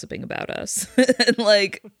definitely gossiping about us. And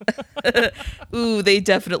ooh, they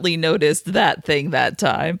definitely noticed that thing that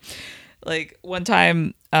time. One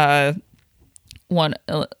time, one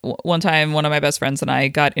of my best friends and I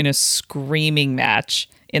got in a screaming match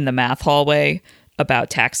in the math hallway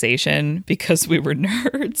about taxation because we were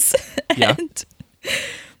nerds. Yeah.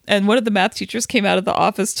 And one of the math teachers came out of the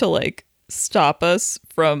office to stop us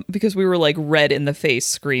because we were red in the face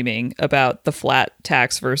screaming about the flat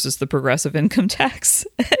tax versus the progressive income tax.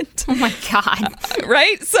 And, Oh my God.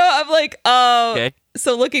 right? So I'm like, oh. Okay.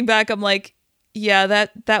 So looking back, I'm like, yeah,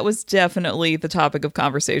 that was definitely the topic of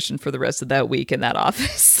conversation for the rest of that week in that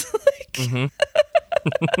office.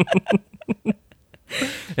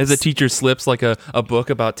 As a teacher slips a book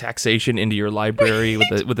about taxation into your library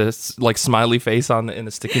with a smiley face in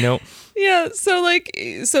a sticky note. Yeah,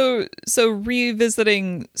 so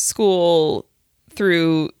revisiting school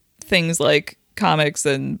through things like comics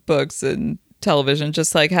and books and television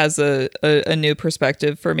just has a new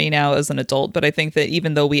perspective for me now as an adult. But I think that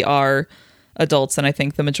even though we are adults, and I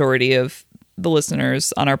think the majority of the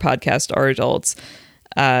listeners on our podcast are adults,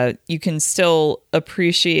 you can still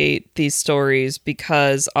appreciate these stories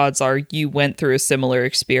because odds are you went through a similar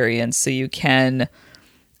experience, so you can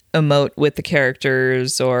emote with the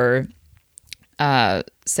characters or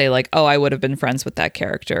say like, oh, I would have been friends with that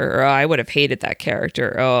character, or oh, I would have hated that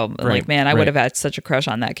character. Oh, like, man, I would have had such a crush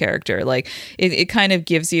on that character. Like it kind of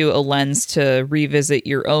gives you a lens to revisit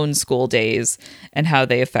your own school days and how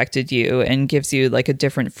they affected you, and gives you like a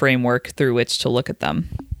different framework through which to look at them.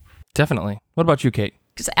 Definitely. What about you, Kate?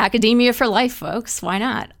 Because academia for life, folks. Why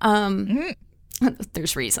not?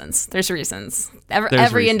 There's reasons.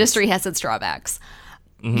 Every industry has its drawbacks.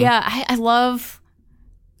 Mm-hmm. Yeah,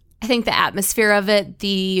 I think the atmosphere of it,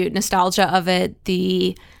 the nostalgia of it,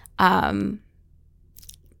 the kind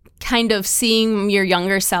of seeing your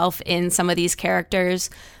younger self in some of these characters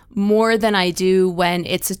more than I do when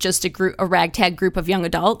it's just a ragtag group of young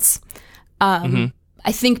adults. I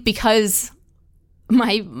think because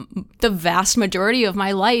the vast majority of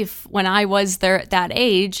my life when I was that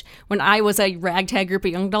age, when I was a ragtag group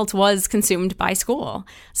of young adults, was consumed by school.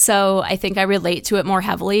 So I think I relate to it more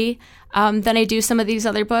heavily than I do some of these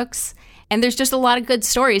other books. And there's just a lot of good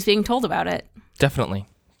stories being told about it. Definitely.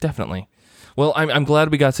 Well, I'm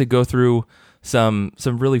glad we got to go through some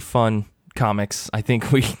really fun comics. I think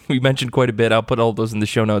we mentioned quite a bit. I'll put all those in the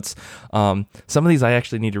show notes. Some of these I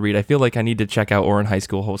actually need to read. I feel like I need to check out Ouran High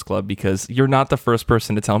School Host Club, because you're not the first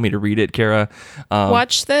person to tell me to read it, Kara.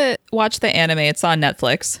 Watch the anime. It's on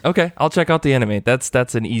Netflix. Okay, I'll check out the anime.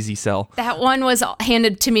 That's an easy sell. That one was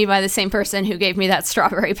handed to me by the same person who gave me that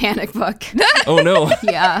Strawberry Panic book. Oh no.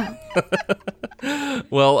 Yeah.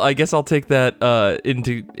 Well, I guess I'll take that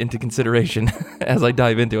into consideration as I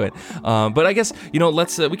dive into it. But I guess,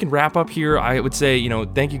 let's we can wrap up here. I would say,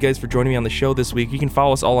 thank you guys for joining me on the show this week. You can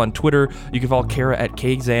follow us all on Twitter. You can follow Kara at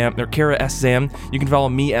KZam or Kara S Zam. You can follow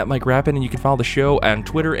me at Mike Rappin, and you can follow the show on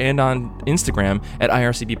Twitter and on Instagram at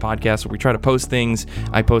IRCB Podcast, where we try to post things.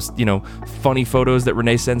 I post, funny photos that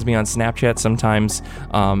Renee sends me on Snapchat sometimes,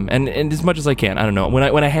 and as much as I can. I don't know.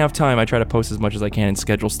 When I have time, I try to post as much as I can and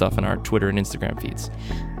schedule stuff on our Twitter and Instagram feeds.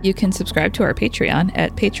 You can subscribe to our Patreon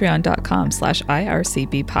at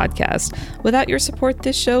patreon.com/IRCB podcast. Without your support,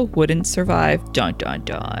 this show wouldn't survive. Dun, dun,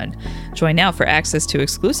 dun. Join now for access to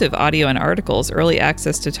exclusive audio and articles, early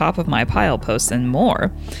access to top of my pile posts, and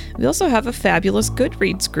more. We also have a fabulous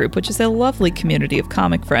Goodreads group, which is a lovely community of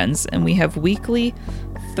comic friends, and we have weekly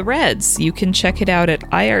threads. You can check it out at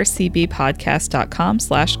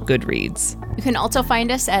ircbpodcast.com/Goodreads. You can also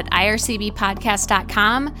find us at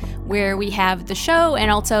ircbpodcast.com, where we have the show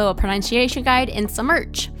and also a pronunciation guide and some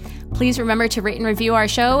merch. Please remember to rate and review our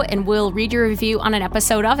show, and we'll read your review on an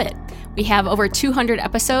episode of it. We have over 200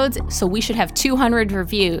 episodes, so we should have 200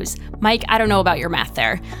 reviews. Mike, I don't know about your math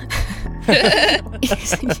there.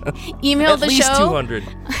 Email the show. 200.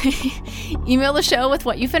 Email the show with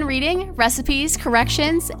what you've been reading, recipes,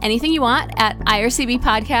 corrections, anything you want at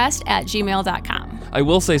ircbpodcast@gmail.com. I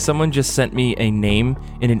will say someone just sent me a name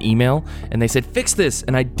in an email, and they said, fix this,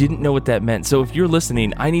 and I didn't know what that meant. So if you're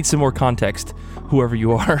listening, I need some more context, whoever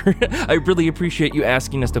you are. I really appreciate you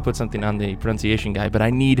asking us to put something on the pronunciation guide, but I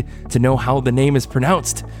need to know how the name is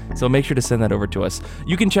pronounced. So make sure to send that over to us.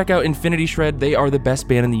 You can check out Infinity Shred. They are the best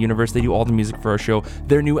band in the universe. They do all the music for our show.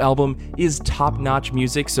 Their new album is top-notch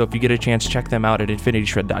music, so if you get a chance, check them out at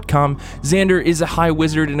infinityshred.com. Xander is a high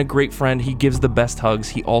wizard and a great friend. He gives the best hugs.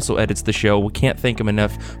 He also edits the show. We can't thank him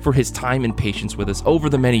enough for his time and patience with us over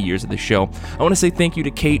the many years of the show. I want to say thank you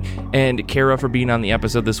to Kate and Kara for being on the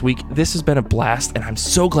episode this week. This has been a blast, and I'm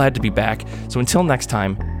so glad to be back. So until next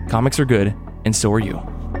time, comics are good, and so are you.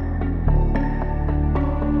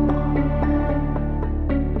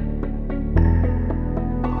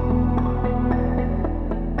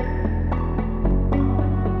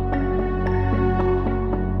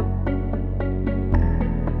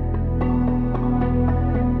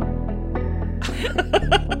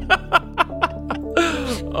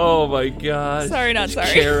 Oh my God. Sorry, not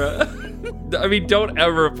sorry. Kara. I mean, don't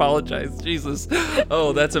ever apologize. Jesus.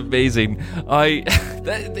 Oh, that's amazing.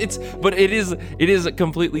 But it is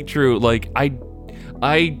completely true. Like I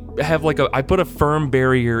have I put a firm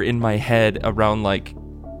barrier in my head around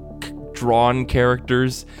drawn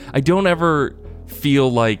characters. I don't ever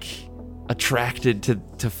feel attracted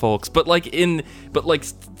to folks, but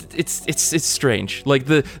it's strange.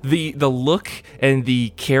 The look and the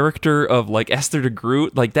character of Esther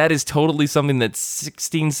DeGroot, that is totally something that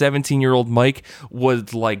 17-year-old Mike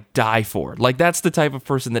would die for. That's the type of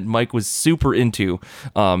person that Mike was super into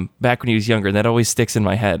back when he was younger, and that always sticks in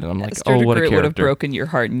my head. And I'm like, Esther oh, what a DeGroot character. would have broken your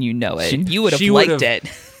heart, and you know it. You would have liked it.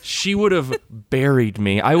 She would have buried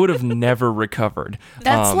me. I would have never recovered.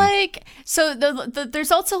 That's so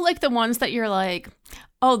there's also the ones that you're like,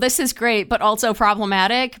 oh, this is great, but also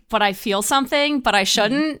problematic, but I feel something, but I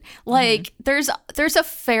shouldn't. There's a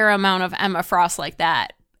fair amount of Emma Frost like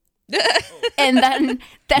that. And then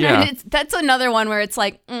Yeah. that's another one where it's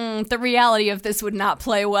like, the reality of this would not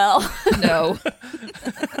play well. No.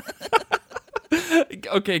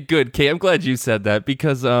 Okay, good, Kate. I'm glad you said that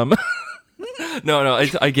because no,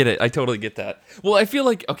 I get it. I totally get that. Well, I feel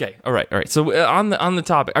like okay, all right. So on the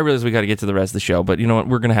topic, I realize we got to get to the rest of the show, but you know what?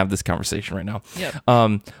 We're gonna have this conversation right now.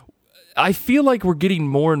 Yep. I feel like we're getting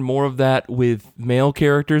more and more of that with male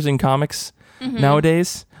characters in comics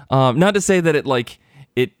nowadays. Not to say that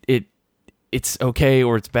it's okay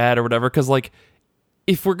or it's bad or whatever, because like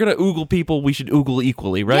if we're gonna oogle people, we should oogle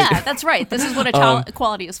equally, right? Yeah, that's right. This is what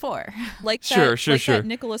equality is for. Like Sure, that, sure, like sure. that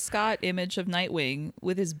Nicholas Scott image of Nightwing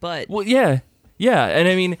with his butt. Well, yeah, and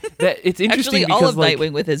I mean that it's interesting Actually, because all of like,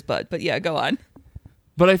 Nightwing with his butt. But yeah, go on.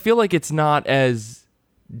 but I feel like it's not as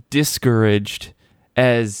discouraged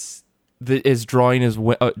as drawings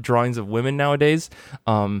of women nowadays.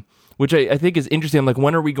 Which I think is interesting. I'm like,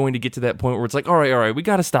 when are we going to get to that point where it's like, all right, we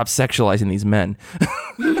got to stop sexualizing these men?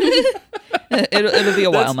 It'll be a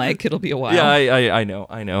while, Mike. It'll be a while. Yeah, I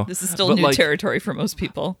know. This is still But, new like, territory for most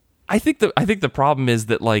people. I think the problem is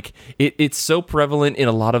that like it's so prevalent in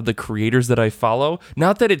a lot of the creators that I follow.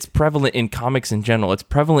 Not that it's prevalent in comics in general. It's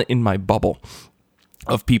prevalent in my bubble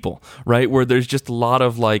of people, right? Where there's just a lot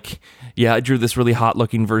of like, yeah, I drew this really hot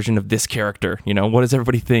looking version of this character. You know, what does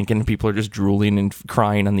everybody think? And people are just drooling and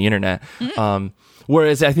crying on the internet.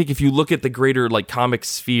 Whereas I think if you look at the greater like comic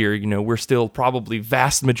sphere, you know, we're still probably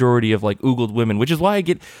vast majority of like oogled women, which is why I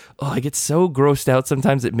get so grossed out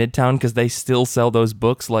sometimes at Midtown because they still sell those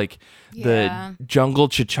books like the Jungle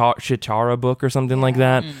Chitara book or something like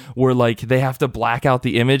that, where like they have to black out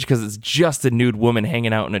the image because it's just a nude woman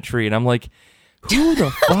hanging out in a tree. And I'm like, who the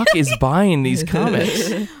fuck is buying these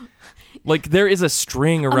comics? Like there is a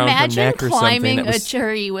string around her neck or something. Imagine climbing a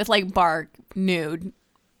tree with like bark nude.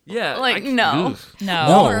 Yeah, Like no.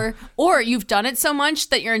 No. Or you've done it so much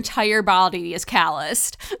that your entire body is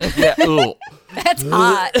calloused. Yeah, ugh. That's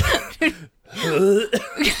hot.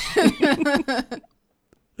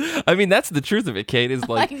 I mean, that's the truth of it, Kate, is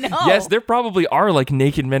like, I know. yes, there probably are like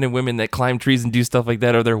naked men and women that climb trees and do stuff like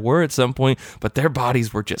that, or there were at some point, but their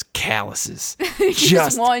bodies were just calluses.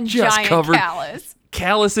 Just one giant covered callus.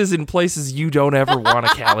 calluses in places you don't ever want a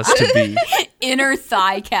callus to be. Inner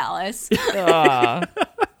thigh callus. Oh, God.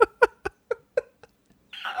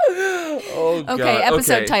 Okay,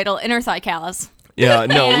 episode Okay. title, Inner Thigh Callus. Yeah,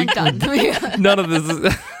 no, And done. none of this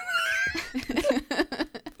is...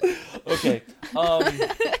 Okay.